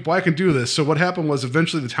telling people, I can do this. So what happened was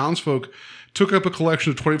eventually the townsfolk took up a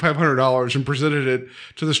collection of $2,500 and presented it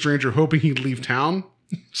to the stranger, hoping he'd leave town.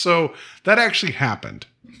 So that actually happened.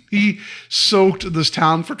 He soaked this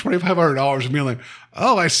town for $2,500 and being like,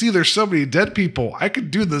 oh, I see there's so many dead people. I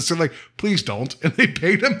could do this. They're like, please don't. And they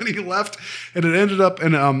paid him and he left. And it ended up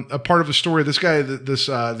in a part of a story. This guy,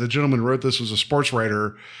 the gentleman who wrote this was a sports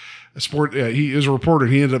writer. He is a reporter.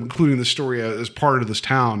 And he ended up including this story as part of this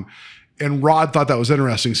town. And Rod thought that was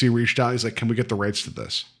interesting. So he reached out. He's like, can we get the rights to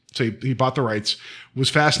this? So he bought the rights, was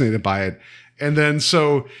fascinated by it. And then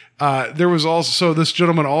there was also, this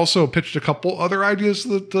gentleman also pitched a couple other ideas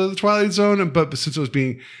to the Twilight Zone, but since it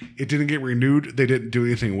didn't get renewed, they didn't do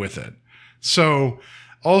anything with it. So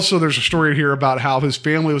also there's a story here about how his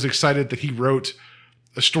family was excited that he wrote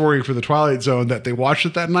a story for the Twilight Zone, that they watched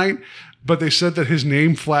it that night, but they said that his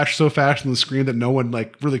name flashed so fast on the screen that no one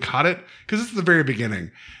really caught it, because it's the very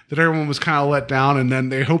beginning, that everyone was kind of let down, and then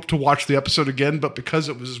they hoped to watch the episode again, but because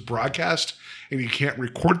it was broadcast and you can't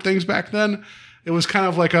record things back then, it was kind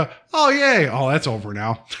of like oh yay, oh that's over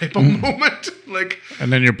now type of moment.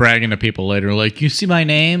 And then you're bragging to people later, like, you see my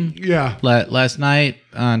name? Yeah. Last night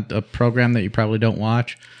on a program that you probably don't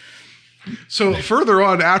watch. So further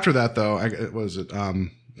on after that, though,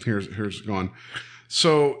 here's going.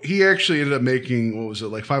 So he actually ended up making, what was it,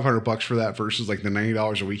 like $500 for that versus like the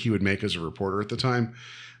 $90 a week he would make as a reporter at the time.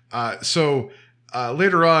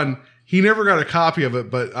 Later on, he never got a copy of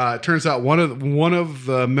it, but it turns out one of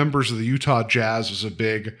the members of the Utah Jazz was a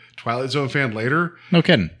big Twilight Zone fan later. No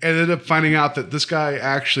kidding. And ended up finding out that this guy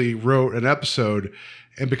actually wrote an episode,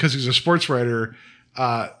 and because he's a sports writer,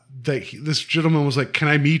 this gentleman was like, "Can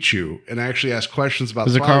I meet you?" And I actually asked questions about.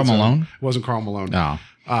 Was it Karl Malone? It wasn't Karl Malone. No.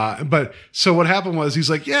 But so what happened was he's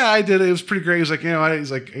like, "Yeah, I did it. It was pretty great." He's like,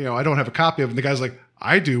 I don't have a copy of it. And the guy's like,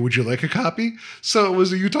 I do. Would you like a copy? So it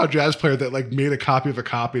was a Utah Jazz player that made a copy of a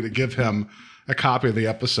copy to give him a copy of the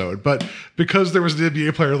episode. But because there was an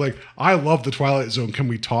NBA player like, I love the Twilight Zone. Can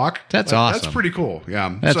we talk? That's awesome. That's pretty cool.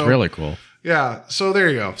 Yeah. That's really cool. Yeah. So there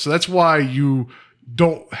you go. So that's why you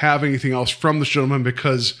don't have anything else from this gentleman,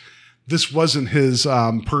 because this wasn't his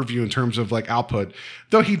purview in terms of output,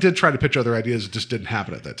 though he did try to pitch other ideas. It just didn't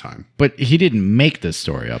happen at that time. But he didn't make this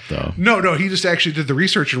story up, though. No, he just actually did the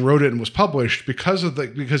research and wrote it and was published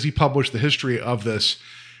because he published the history of this.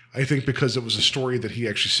 I think because it was a story that he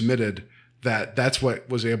actually submitted, that's what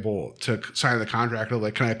was able to sign the contract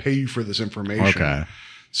of can I pay you for this information? Okay.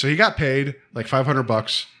 So he got paid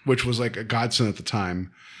 $500, which was a godsend at the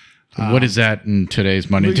time. What is that in today's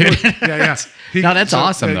money, dude? Yeah. No, that's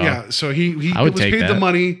awesome, though. Yeah, so he was paid that. the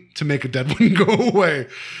money to make a dead one go away.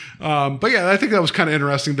 But yeah, I think that was kind of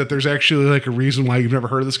interesting that there's actually a reason why you've never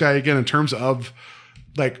heard of this guy again in terms of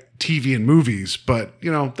TV and movies. But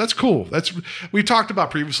that's cool. We talked about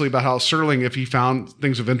previously about how Serling, if he found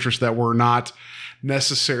things of interest that were not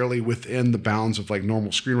necessarily within the bounds of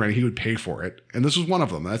normal screenwriting, he would pay for it. And this was one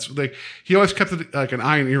of them. That's he always kept an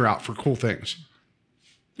eye and ear out for cool things.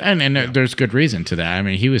 And there's good reason to that. I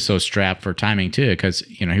mean, he was so strapped for timing too, because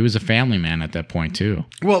he was a family man at that point too.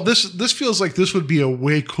 Well, this feels like this would be a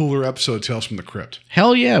way cooler episode of Tales from the Crypt.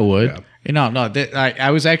 Hell yeah, it would. Yeah.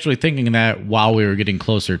 I was actually thinking that while we were getting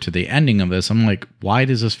closer to the ending of this. I'm like, why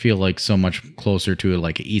does this feel like so much closer to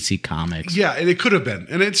like EC Comics? Yeah, and it could have been,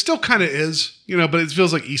 and it still kind of is, but it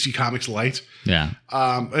feels like EC Comics light. Yeah.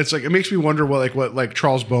 It's like it makes me wonder what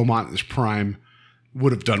Charles Beaumont in his prime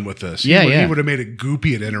would have done with this. Yeah, He would have made it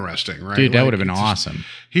goopy and interesting, right? Dude, that Like, would have been it's just- awesome.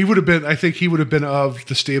 He would have been. I think he would have been of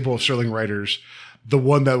the stable of Sterling writers, the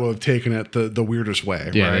one that would have taken it the weirdest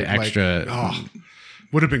way. Yeah, right? the extra.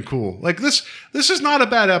 Would have been cool. Like this is not a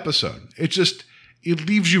bad episode. It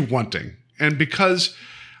leaves you wanting. And because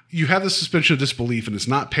you have the suspension of disbelief and it's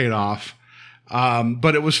not paid off,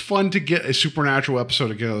 but it was fun to get a supernatural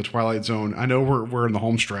episode again of the Twilight Zone. I know we're in the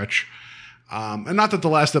home stretch. And not that the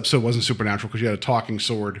last episode wasn't supernatural because you had a talking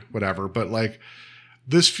sword, whatever, but like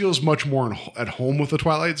this feels much more at home with the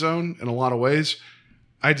Twilight Zone in a lot of ways.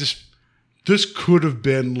 This could have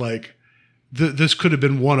been like, this could have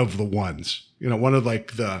been one of the ones. One of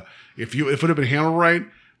like if it would have been handled right,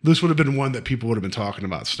 this would have been one that people would have been talking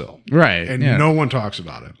about still. Right. And yeah. no one talks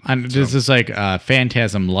about it. And this is like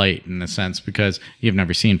Phantasm light in a sense because you've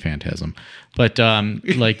never seen Phantasm. But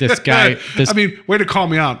like this guy. Way to call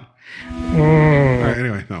me out. All right,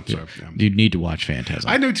 anyway, no, sorry. Yeah. You'd need to watch Phantasm.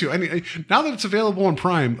 I know too. I mean, now that it's available on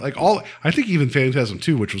Prime, I think even Phantasm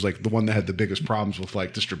 2, which was like the one that had the biggest problems with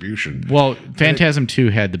like distribution. Well, Phantasm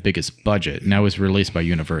 2 had the biggest budget, and that was released by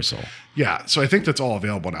Universal. Yeah, so I think that's all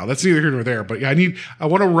available now. That's neither here nor there, but yeah, I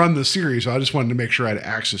want to run the series. So I just wanted to make sure I had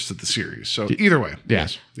access to the series. So either way,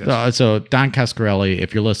 Yes. yes. So Don Coscarelli,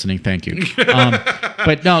 if you're listening, thank you.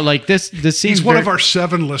 But no, like this seems He's one of our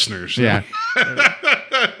 7 listeners. Yeah.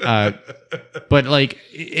 But like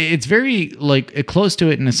it's very like close to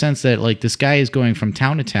it in the sense that like this guy is going from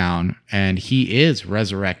town to town and he is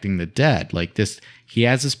resurrecting the dead. Like he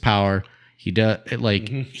has this power. He does like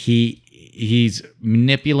he's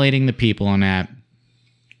manipulating the people on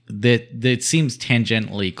that seems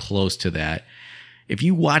tangentially close to that. If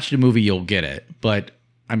you watch the movie, you'll get it. But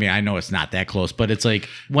I mean, I know it's not that close, but it's like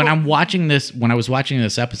when I was watching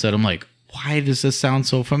this episode, I'm like, why does this sound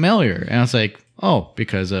so familiar? And I was like, oh,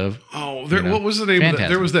 because of what was the name of that? Phantasm.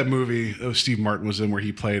 There was that movie Steve Martin was in where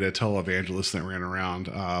he played a televangelist that ran around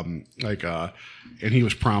and he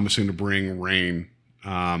was promising to bring rain,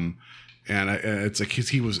 and it's like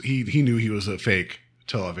he knew he was a fake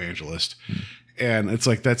televangelist. And it's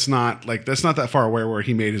like that's not that far away where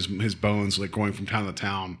he made his bones like going from town to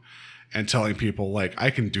town and telling people like I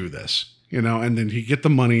can do this, and then he get the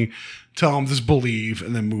money, tell them just believe,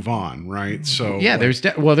 and then move on, right? So yeah, there's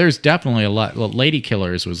definitely a lot. Well, Lady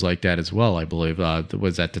Killers was like that as well, I believe.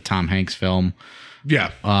 Was that the Tom Hanks film?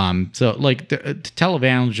 Yeah. So like the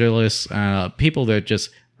televangelists, people that just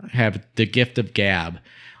have the gift of gab,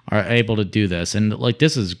 are able to do this, and like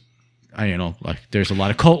this is. Like there's a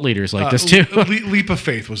lot of cult leaders like this too. Leap of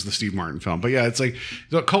Faith was the Steve Martin film, but yeah, it's like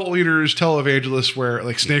the cult leaders, televangelists, where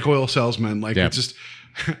like snake oil salesmen, like it's just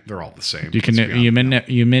they're all the same.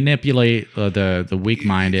 You manipulate the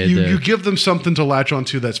weak-minded. You give them something to latch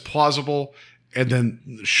onto that's plausible, and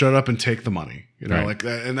then shut up and take the money. Right. Like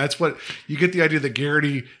that, and that's what you get the idea that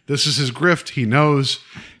Garrity. This is his grift. He knows,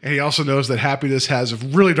 and he also knows that Happiness has a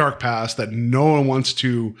really dark past that no one wants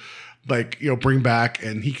to. Bring back,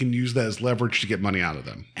 and he can use that as leverage to get money out of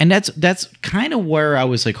them. And that's kind of where I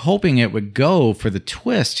was like hoping it would go for the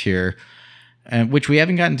twist here, which we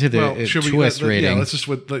haven't gotten to the twist rating. Yeah, let's just.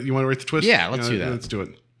 You want to rate the twist? Yeah, let's do that. Let's do it.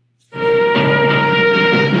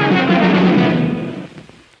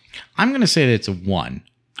 I'm going to say that it's a 1.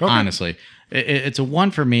 Okay. Honestly, it's a 1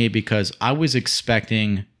 for me because I was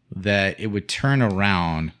expecting that it would turn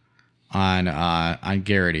around on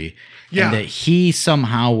Garrity. Yeah. And that he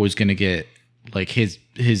somehow was going to get like his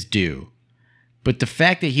due. But the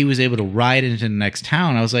fact that he was able to ride into the next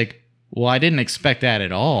town, I was like, well, I didn't expect that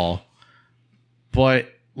at all. But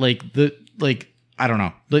I don't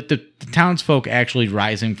know. Like the townsfolk actually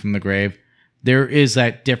rising from the grave, there is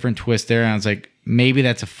that different twist there. And I was like, maybe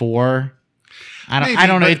that's a 4. I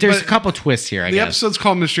don't know. There's a couple twists here, I guess. The episode's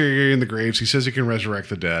called Mystery Gary in the Graves. He says he can resurrect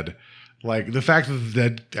the dead. Like the fact that the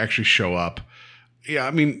dead actually show up. Yeah,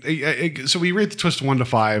 I mean, so we rate the twist 1 to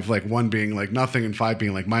 5, like 1 being like nothing and 5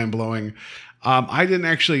 being like mind blowing. I didn't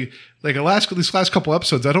actually like these last couple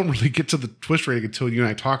episodes. I don't really get to the twist rating until you and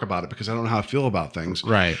I talk about it because I don't know how I feel about things.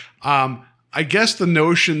 Right. I guess the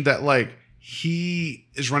notion that like he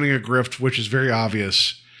is running a grift, which is very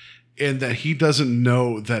obvious, and that he doesn't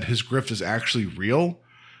know that his grift is actually real.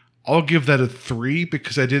 I'll give that a 3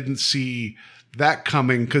 because I didn't see that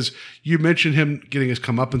coming, because you mentioned him getting his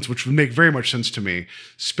comeuppance, which would make very much sense to me,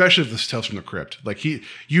 especially if this Tales from the Crypt. Like he'd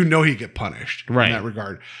get punished Right. in that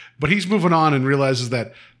regard. But he's moving on and realizes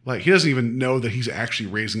that like he doesn't even know that he's actually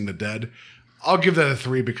raising the dead. I'll give that a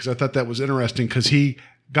 3 because I thought that was interesting because he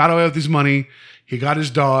got away with his money, he got his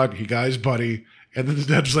dog, he got his buddy, and then the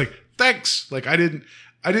dad was like, thanks. Like I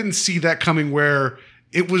didn't see that coming where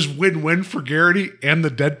it was win-win for Garrity and the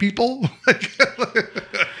dead people.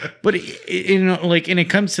 But like, and it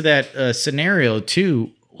comes to that scenario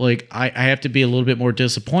too. Like, I have to be a little bit more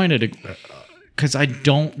disappointed because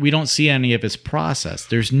we don't see any of his process.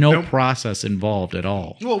 There's no Nope. process involved at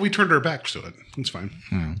all. Well, we turned our backs to it. It's fine.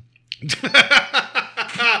 You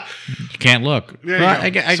can't look. Yeah, Well,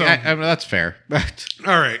 you know. I that's fair.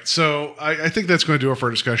 All right. So I think that's going to do it for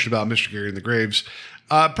our discussion about Mr. Gary and the Graves.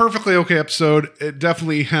 Perfectly okay episode. It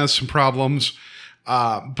definitely has some problems.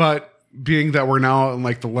 But being that we're now in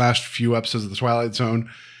like the last few episodes of the Twilight Zone,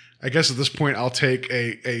 I guess at this point I'll take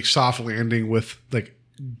a soft landing with like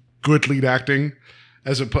good lead acting.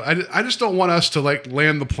 I just don't want us to like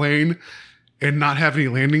land the plane and not have any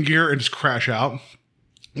landing gear and just crash out.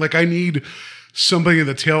 Like I need somebody in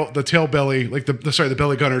the tail belly, like the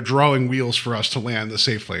belly gunner drawing wheels for us to land this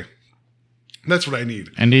safely. That's what I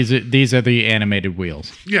need. And these are the animated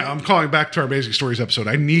wheels. Yeah, I'm calling back to our Amazing Stories episode.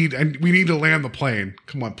 We need to land the plane.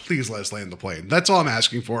 Come on, please let us land the plane. That's all I'm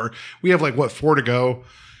asking for. We have like 4 to go.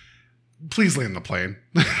 Please land the plane.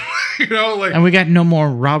 And we got no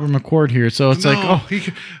more Robert McCord here, so it's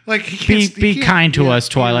be kind to us,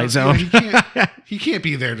 Twilight Zone. He can't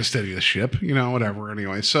be there to steady the ship, whatever.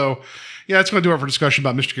 Anyway, so yeah, that's going to do it for discussion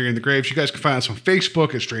about Mr. Gary and the Graves. You guys can find us on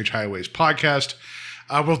Facebook at Strange Highways Podcast.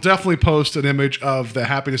 We'll definitely post an image of the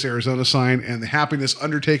Happiness Arizona sign and the Happiness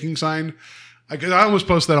Undertaking sign. I almost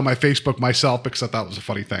posted that on my Facebook myself because I thought it was a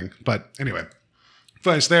funny thing. But anyway,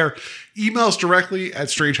 find us there. Email us directly at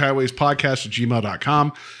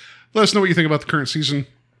strangehighwayspodcast@gmail.com. Let us know what you think about the current season.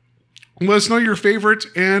 Let us know your favorite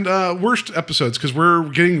and worst episodes because we're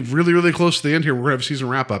getting really, really close to the end here. We're going to have a season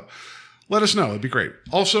wrap up. Let us know. It'd be great.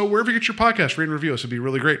 Also, wherever you get your podcast, rate and review us. It'd be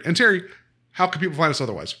really great. And Terry, how can people find us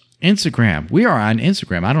otherwise? Instagram. We are on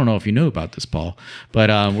Instagram. I don't know if you knew about this, Paul,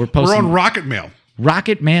 but we're posting. We're on Rocket Mail.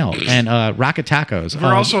 Rocket Mail and Rocket Tacos.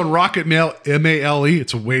 We're also on Rocket Mail, MALE.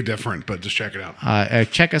 It's way different, but just check it out.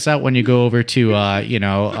 Check us out when you go over to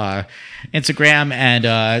Instagram and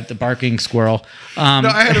the Barking Squirrel. No,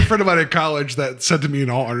 I had a friend of mine in college that said to me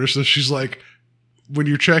in all earnestness, she's like, when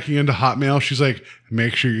you're checking into Hotmail, she's like,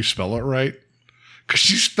 make sure you spell it right. Because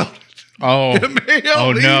she spelled it. Oh, MALE.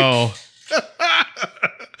 oh no.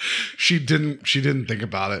 She didn't think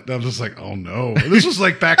about it. I was just like, oh no. This was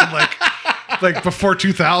like back in like before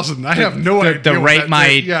 2000. I have no idea.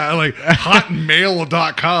 Like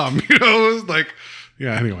hotmail.com,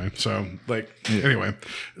 anyway. So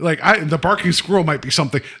the Barking Squirrel might be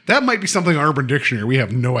something that might be something on Urban Dictionary. We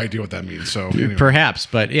have no idea what that means. So anyway. Perhaps,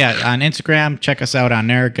 but yeah, on Instagram, check us out on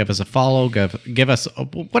there. Give us a follow. Give us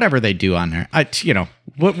whatever they do on there.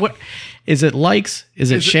 What is it? Likes? Is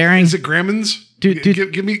it sharing? Is it Grammons?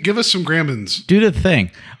 Give us some Grammons. Do the thing.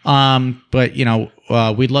 But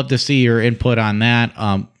we'd love to see your input on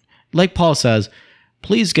that. Like Paul says,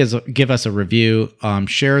 please give us a review.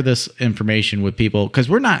 Share this information with people because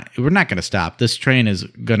we're not going to stop. This train is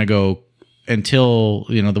going to go until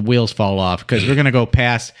the wheels fall off because we're going to go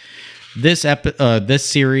past this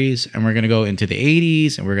series and we're going to go into the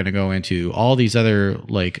 80s and we're going to go into all these other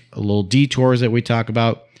like little detours that we talk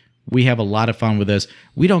about. We have a lot of fun with this.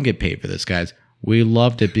 We don't get paid for this, guys. We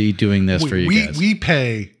love to be doing this for you guys. We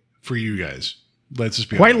pay for you guys. Let's just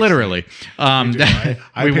be quite honest. literally. We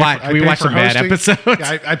watch some bad episodes.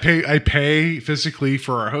 Yeah, I pay physically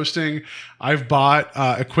for our hosting. I've bought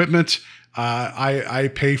equipment. I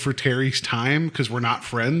pay for Terry's time because we're not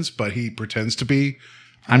friends, but he pretends to be.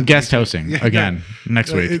 I'm guest hosting again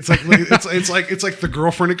next week. It's like the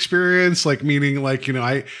girlfriend experience, like meaning like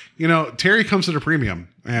Terry comes at a premium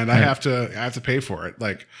and I have to pay for it.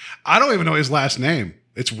 Like I don't even know his last name.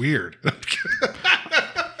 It's weird.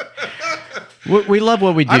 We love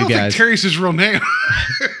what we do, I don't guys. think Terry's his real name.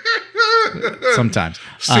 Sometimes.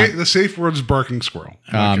 The safe word is Barking Squirrel.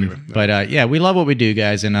 But we love what we do,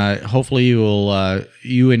 guys, and hopefully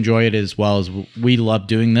you enjoy it as well as we love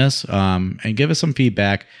doing this. And give us some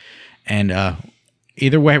feedback. And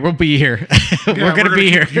either way, we'll be here. We're going to be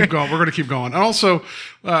here. We're going to keep going. And also,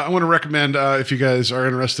 I want to recommend if you guys are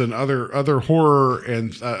interested in other horror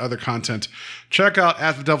and other content, check out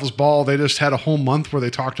At the Devil's Ball. They just had a whole month where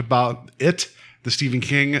they talked about It, the Stephen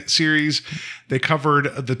King series. They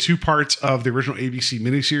covered the 2 parts of the original ABC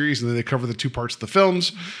miniseries, and then they covered the 2 parts of the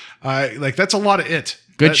films. That's a lot of It.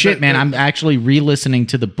 Good shit, man. I'm actually re-listening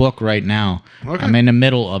to the book right now. Okay. I'm in the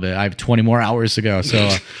middle of it. I have 20 more hours to go. So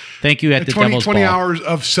thank you at the 20 Devil's 20 Ball. hours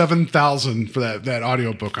of 7,000 for that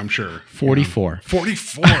audiobook, I'm sure. 44.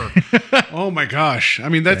 44. Oh my gosh. I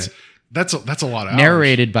mean, that's a lot of hours.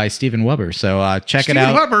 Narrated by Steven Weber. So check it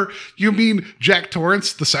out. Steven Weber, you mean Jack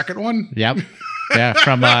Torrance, the second one? Yep. Yeah,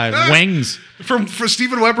 from Wings. From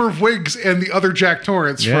Steven Weber of Wigs and the other Jack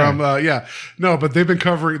Torrance from no, but they've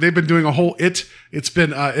been doing a whole it's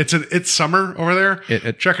been it's summer over there.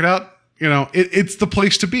 Check it out. You know, it's the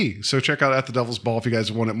place to be. So check out At the Devil's Ball if you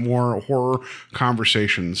guys want more horror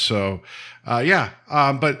conversations. So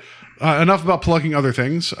but enough about plugging other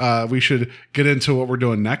things. We should get into what we're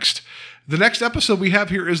doing next. The next episode we have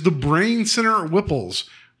here is the Brain Center Whipples.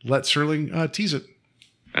 Let Serling tease it.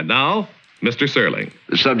 And now, Mr. Serling.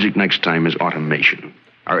 The subject next time is automation.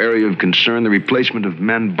 Our area of concern, the replacement of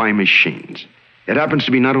men by machines. It happens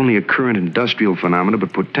to be not only a current industrial phenomenon,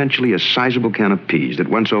 but potentially a sizable can of peas that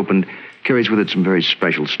once opened carries with it some very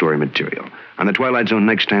special story material. On the Twilight Zone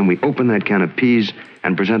next time, we open that can of peas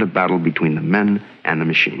and present a battle between the men and the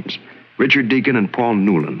machines. Richard Deacon and Paul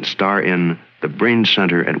Newland star in The Brain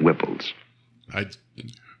Center at Whipples.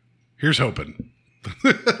 Here's hoping.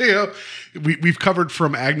 You know, we've covered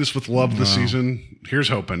From Agnes with Love this season. Here's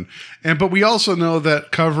hoping. But we also know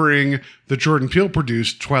that covering the Jordan Peele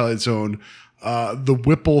produced Twilight Zone, the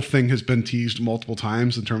Whipple thing has been teased multiple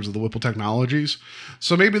times in terms of the Whipple technologies.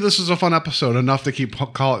 So maybe this is a fun episode, enough to keep doing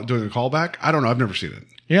a callback. I don't know. I've never seen it.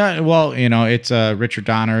 Yeah, well, you know, it's Richard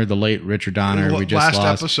Donner, the late Richard Donner. We just last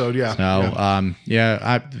lost. episode, yeah. So,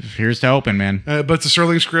 here's to hoping, man. But it's a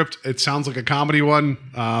Serling script. It sounds like a comedy one.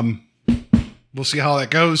 We'll see how that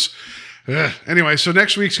goes. Anyway, so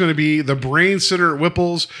next week's going to be the Brain Center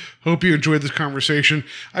Whipples. Hope you enjoyed this conversation.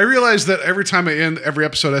 I realize that every time I end every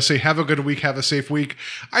episode, I say, have a good week, have a safe week.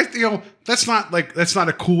 That's not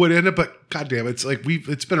a cool way to end it, but goddamn, it's like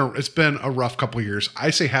it's been a rough couple of years.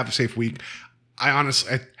 I say have a safe week. I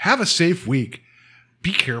honestly have a safe week.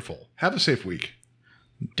 Be careful. Have a safe week.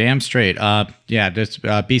 Damn straight. Just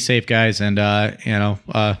be safe, guys, and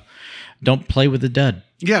don't play with the dud.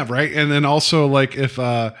 Yeah, right. And then also, like, if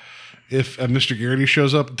Mr. Garrity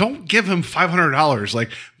shows up, don't give him $500.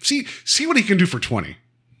 Like, see what he can do for 20.